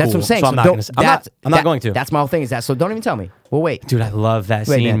 now that's cool. That's what I'm saying. So I'm not don't- gonna. I'm not going to. That's my whole thing. Is that so? Don't even tell me. We'll wait. Dude, I love that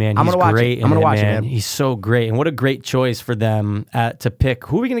Wait, scene, man. man. I'm He's gonna watch it. great. I'm gonna watch it, man. man. He's so great, and what a great choice for them to pick.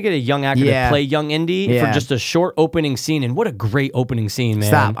 Who are we gonna get a young actor Yeah. to play young Indy Yeah. for just a short opening scene? And what a great opening scene, man.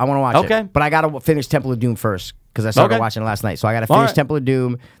 Stop. I want to watch Okay. it. But I gotta finish Temple of Doom first because I started Okay. watching it last night. So I gotta All finish right. Temple of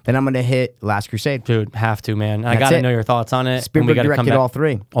Doom. Then I'm gonna hit Last Crusade. Dude, have to, man. I That's gotta it. know your thoughts on it. and we Spielberg gotta come directed back. all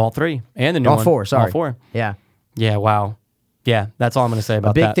 3. All 3, and the new All one. 4. Sorry. All 4. Yeah. Yeah. Wow. Yeah, that's all I'm gonna say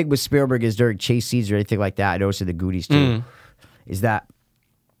about Big that. thing with Spielberg is during chase scenes or anything like that. I noticed in the Goonies too. Mm. Is that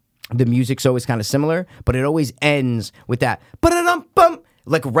the music's always kind of similar, but it always ends with that ba-da-dum-bum.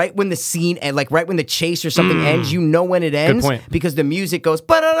 Like right when the scene and like right when the chase or something ends, you know when it ends point. because the music goes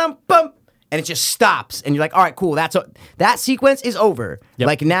ba-da-dum-bum and it just stops and you're like, all right, cool. That sequence is over. Yep.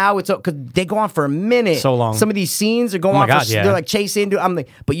 Like now it's because they go on for a minute. So long. Some of these scenes are going my on. God, for, yeah. They're like chasing. I'm like,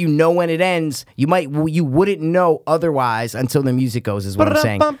 but you know when it ends. You wouldn't know otherwise until the music goes. Is what I'm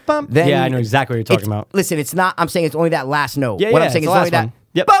saying. Ba-da-bum-bum. Then Yeah, I know exactly what you're talking it's- about. Listen, it's not. I'm saying it's only that last note. Yeah, what yeah, I'm saying it's is the only last that. one.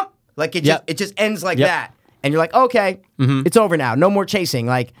 Yep. Bump! Like Yep. it just ends like Yep. that, and you're like, okay, it's over now. No more chasing.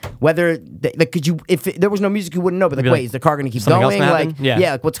 Like whether like could you if there was no music, you wouldn't know. But like, Be like, wait, is the car gonna keep something else going? gonna Like happen?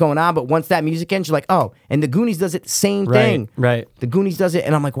 Yeah. like what's going on? But once that music ends, you're like, oh. And the Goonies does it the same Right, thing. right. The Goonies does it,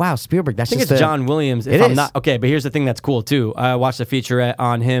 and I'm like, wow, Spielberg. That's I think just it's John Williams. If It I'm is. not okay, but here's the thing that's cool too. I watched a featurette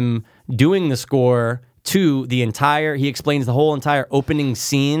on him doing the score to the entire. He explains the whole entire opening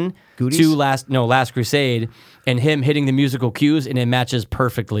scene Goonies? to Last Crusade, and him hitting the musical cues, and it matches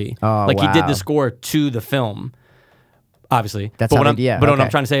perfectly. Oh, like he did wow. the score to the film. Obviously, That's but how what they- I'm, yeah, but what I'm okay.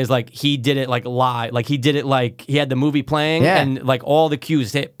 trying to say is like he did it like live, like he did it like he had the movie playing, Yeah. and like all the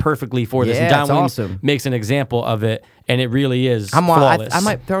cues hit perfectly for this. Yeah, And John it's Williams awesome. makes an example of it, and it really is I flawless.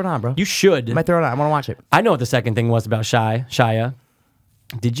 might throw it on, bro. You should. I might throw it on. I want to watch it. I know what the second thing was about Shia.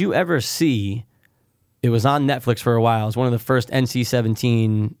 Did you ever see It was on Netflix for a while. It was one of the first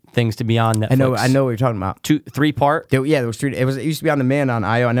NC-17 things to be on Netflix. I know what you're talking about. 3-part. There was 3. It used to be on demand on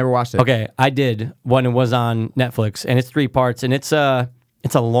IO. I never watched it. Okay, I did when it was on Netflix, and it's 3 parts, and it's a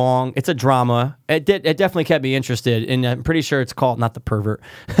drama. It definitely kept me interested, and I'm pretty sure it's called, not The Pervert.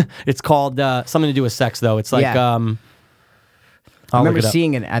 It's called something to do with sex, though. It's like I remember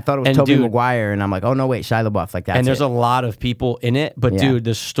seeing it. I thought it was Tobey Maguire, and I'm like, oh no, wait, Shia LaBeouf. Like that. And there's a lot of people in it, but dude,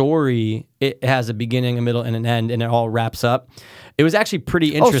 the story, it has a beginning, a middle, and an end, and it all wraps up. It was actually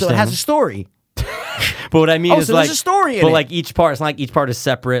pretty interesting. Oh, so it has a story. But what I mean is, so like, there's a story in but it. like each part, it's not like each part is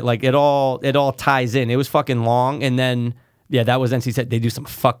separate. Like it all ties in. It was fucking long, and then that was NC said they do some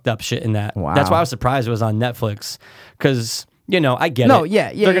fucked up shit in that. Wow. That's why I was surprised it was on Netflix, because I get it.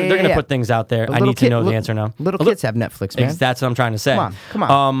 They're gonna put things out there. I need to know the answer now. Little kids have Netflix, man. That's what I'm trying to say. Come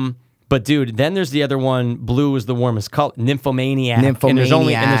on. But dude, then there's the other one. Blue is the warmest color. Nymphomaniac. And there's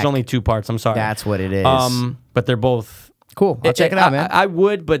only 2 parts. I'm sorry. That's what it is. But they're both cool. I'll check it out, man. I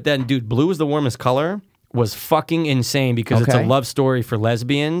would, but then, dude, Blue is the warmest color was fucking insane because it's a love story for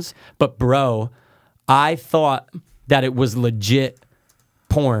lesbians. But bro, I thought that it was legit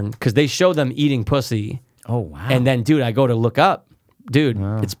porn because they show them eating pussy. Oh wow. And then, dude, I go to look up. Dude,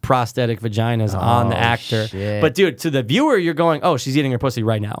 it's prosthetic vaginas on the actor. Shit. But dude, to the viewer, you're going, oh, she's eating her pussy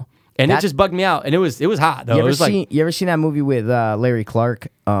right now. And it just bugged me out. And it was hot though. You ever seen that movie with Larry Clark?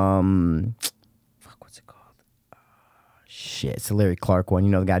 What's it called? Shit, it's the Larry Clark one. You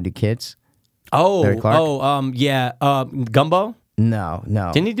know the guy who did Kids? Larry Clark? Gumbo?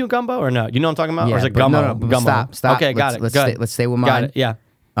 No. Didn't he do Gumbo or no? You know what I'm talking about? Yeah, or is it but Gumbo? no, Gumbo. stop. Okay, got it. Let's stay with mine. Got it, yeah.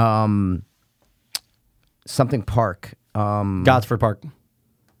 Something Park. Gosford Park.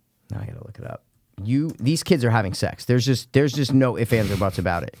 Now I gotta look it up. These kids are having sex. There's just no ifs, ands, or buts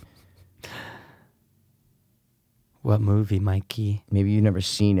about it. What movie, Mikey? Maybe you've never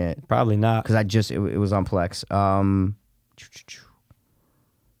seen it Probably not. because it was on Plex.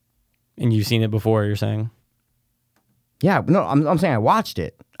 And you've seen it before, you're saying? Yeah, no, I'm saying I watched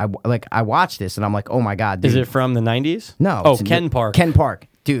it. I watched this and I'm like, oh my god, dude. Is it from the 90s? No. Oh, it's Ken Park. Ken Park,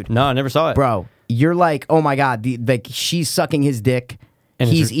 dude. No, I never saw it. Bro, you're like, oh my god, she's sucking his dick. And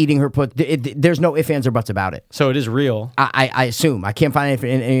he's eating her there's no ifs, ands, or buts about it. So it is real. I assume. I can't find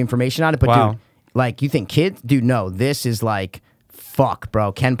any information on it, but Wow. dude, like, you think kids? Dude, no, this is like, fuck,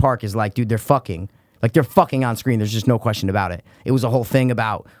 bro. Ken Park is like, dude, they're fucking. Like, they're fucking on screen. There's just no question about it. It was a whole thing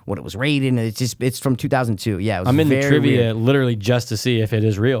about what it was rated, and it's from 2002. Yeah, it was I'm in the very trivia weird. literally just to see if it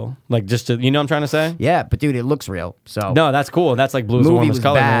is real. Like, just to, you know what I'm trying to say? Yeah, but dude, it looks real. So No, that's cool. That's like Blue's movie warmest was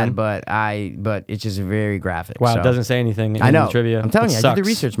color, bad, man. but it's just very graphic. Wow, so. it doesn't say anything in I know. the trivia. I'm telling It you, I sucks. did the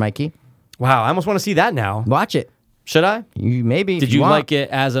research, Mikey. Wow, I almost want to see that now. Watch it. Should I? You maybe. Did if you want. like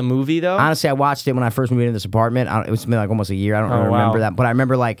it as a movie, though? Honestly, I watched it when I first moved into this apartment. It was been like almost a year. I don't really wow. remember that, but I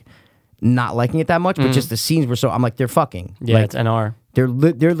remember like not liking it that much. But just the scenes were so. I'm like, they're fucking. Yeah, like, it's NR. They're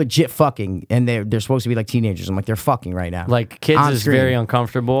legit fucking, and they're supposed to be like teenagers. I'm like, they're fucking right now. Like, kids On is screen. very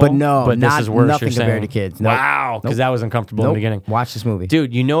uncomfortable. But no, but not, this is worse. nothing you're compared saying. to kids. Nope. Wow, because that was uncomfortable in Nope. the beginning. Watch this movie,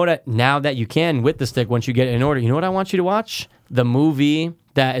 Dude, you know what? Now that you can with the stick, once you get it in order, you know what I want you to watch? The movie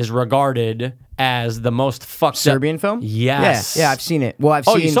that is regarded as the most fucked Serbian up film. Yes. Yeah, I've seen it. Well, I've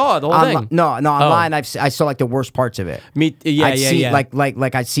Oh, seen. you saw the whole thing? No, online. I saw like the worst parts of it. I've seen,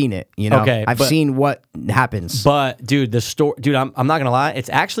 Like I've seen it. You know. Okay, I've but- seen what happens. But dude, the story, dude, I'm not gonna lie, it's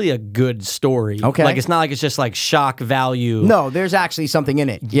actually a good story. Okay. Like, it's not like it's just like shock value. No, there's actually something in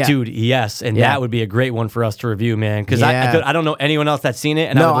it. Yeah. Dude, yes, and Yeah. that would be a great one for us to review, man. Because Yeah. I don't know anyone else that's seen it,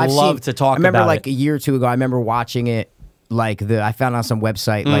 and I would I've love seen, to talk I remember about like it. a year or two ago. I remember watching it. Like I found on some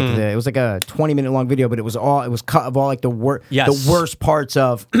website. It was like a 20-minute long video, but it was cut of all like the worst parts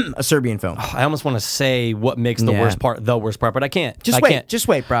of a Serbian film. I almost want to say what makes the Yeah. worst part the worst part, but I can't. Just I wait. can't. Just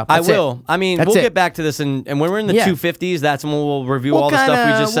wait, bro. I That's it. will. I mean, That's we'll it. get back to this, and when we're in the Yeah. 250s, that's when we'll review all the stuff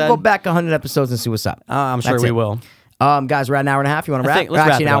we just said. We'll go back 100 episodes and see what's up. I'm sure That's we it. will. Guys, we're at an hour and a half. You want to I wrap? think- let's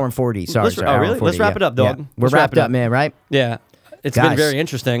Actually, wrap an it hour up. and 40. Sorry. Let's- sorry, oh, hour really? and 40, Let's wrap it up, dog. Yeah. We're Let's wrap wrapped it up, up. man, right? Yeah. It's Guys. been very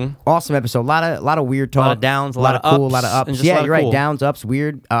interesting. Awesome episode. A lot of weird talk. lot of downs, a lot lot of of cool, a lot of ups, ups. and just a Yeah, lot of you're right. cool. Downs, ups,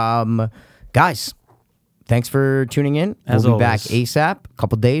 weird. Guys, thanks for tuning in. As We'll be back always. ASAP. A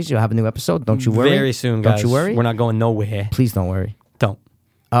couple days, you'll have a new episode. Don't you worry. Very soon, guys. Don't you worry. We're not going nowhere. Please don't worry. Don't.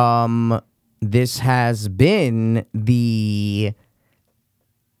 This has been the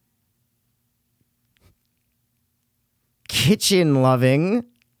kitchen loving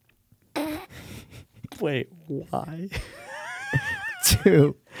Wait, why?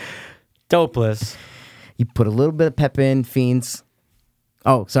 2. Dopeless. You put a little bit of pepper in, fiends.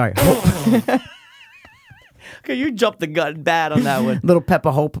 Oh, sorry. Okay, you jumped the gun bad on that one. Little pepper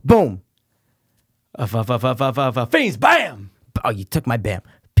hope. Boom. Fiends, bam! Oh, you took my bam.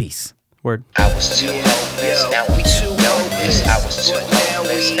 Peace. Word. I was too hopeless, now I'm too hopeless. I was too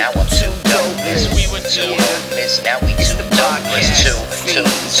hopeless, now I'm too dopeless. We were too hopeless, now we too dopeless.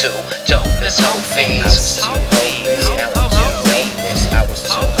 Too dopeless, hope fiends.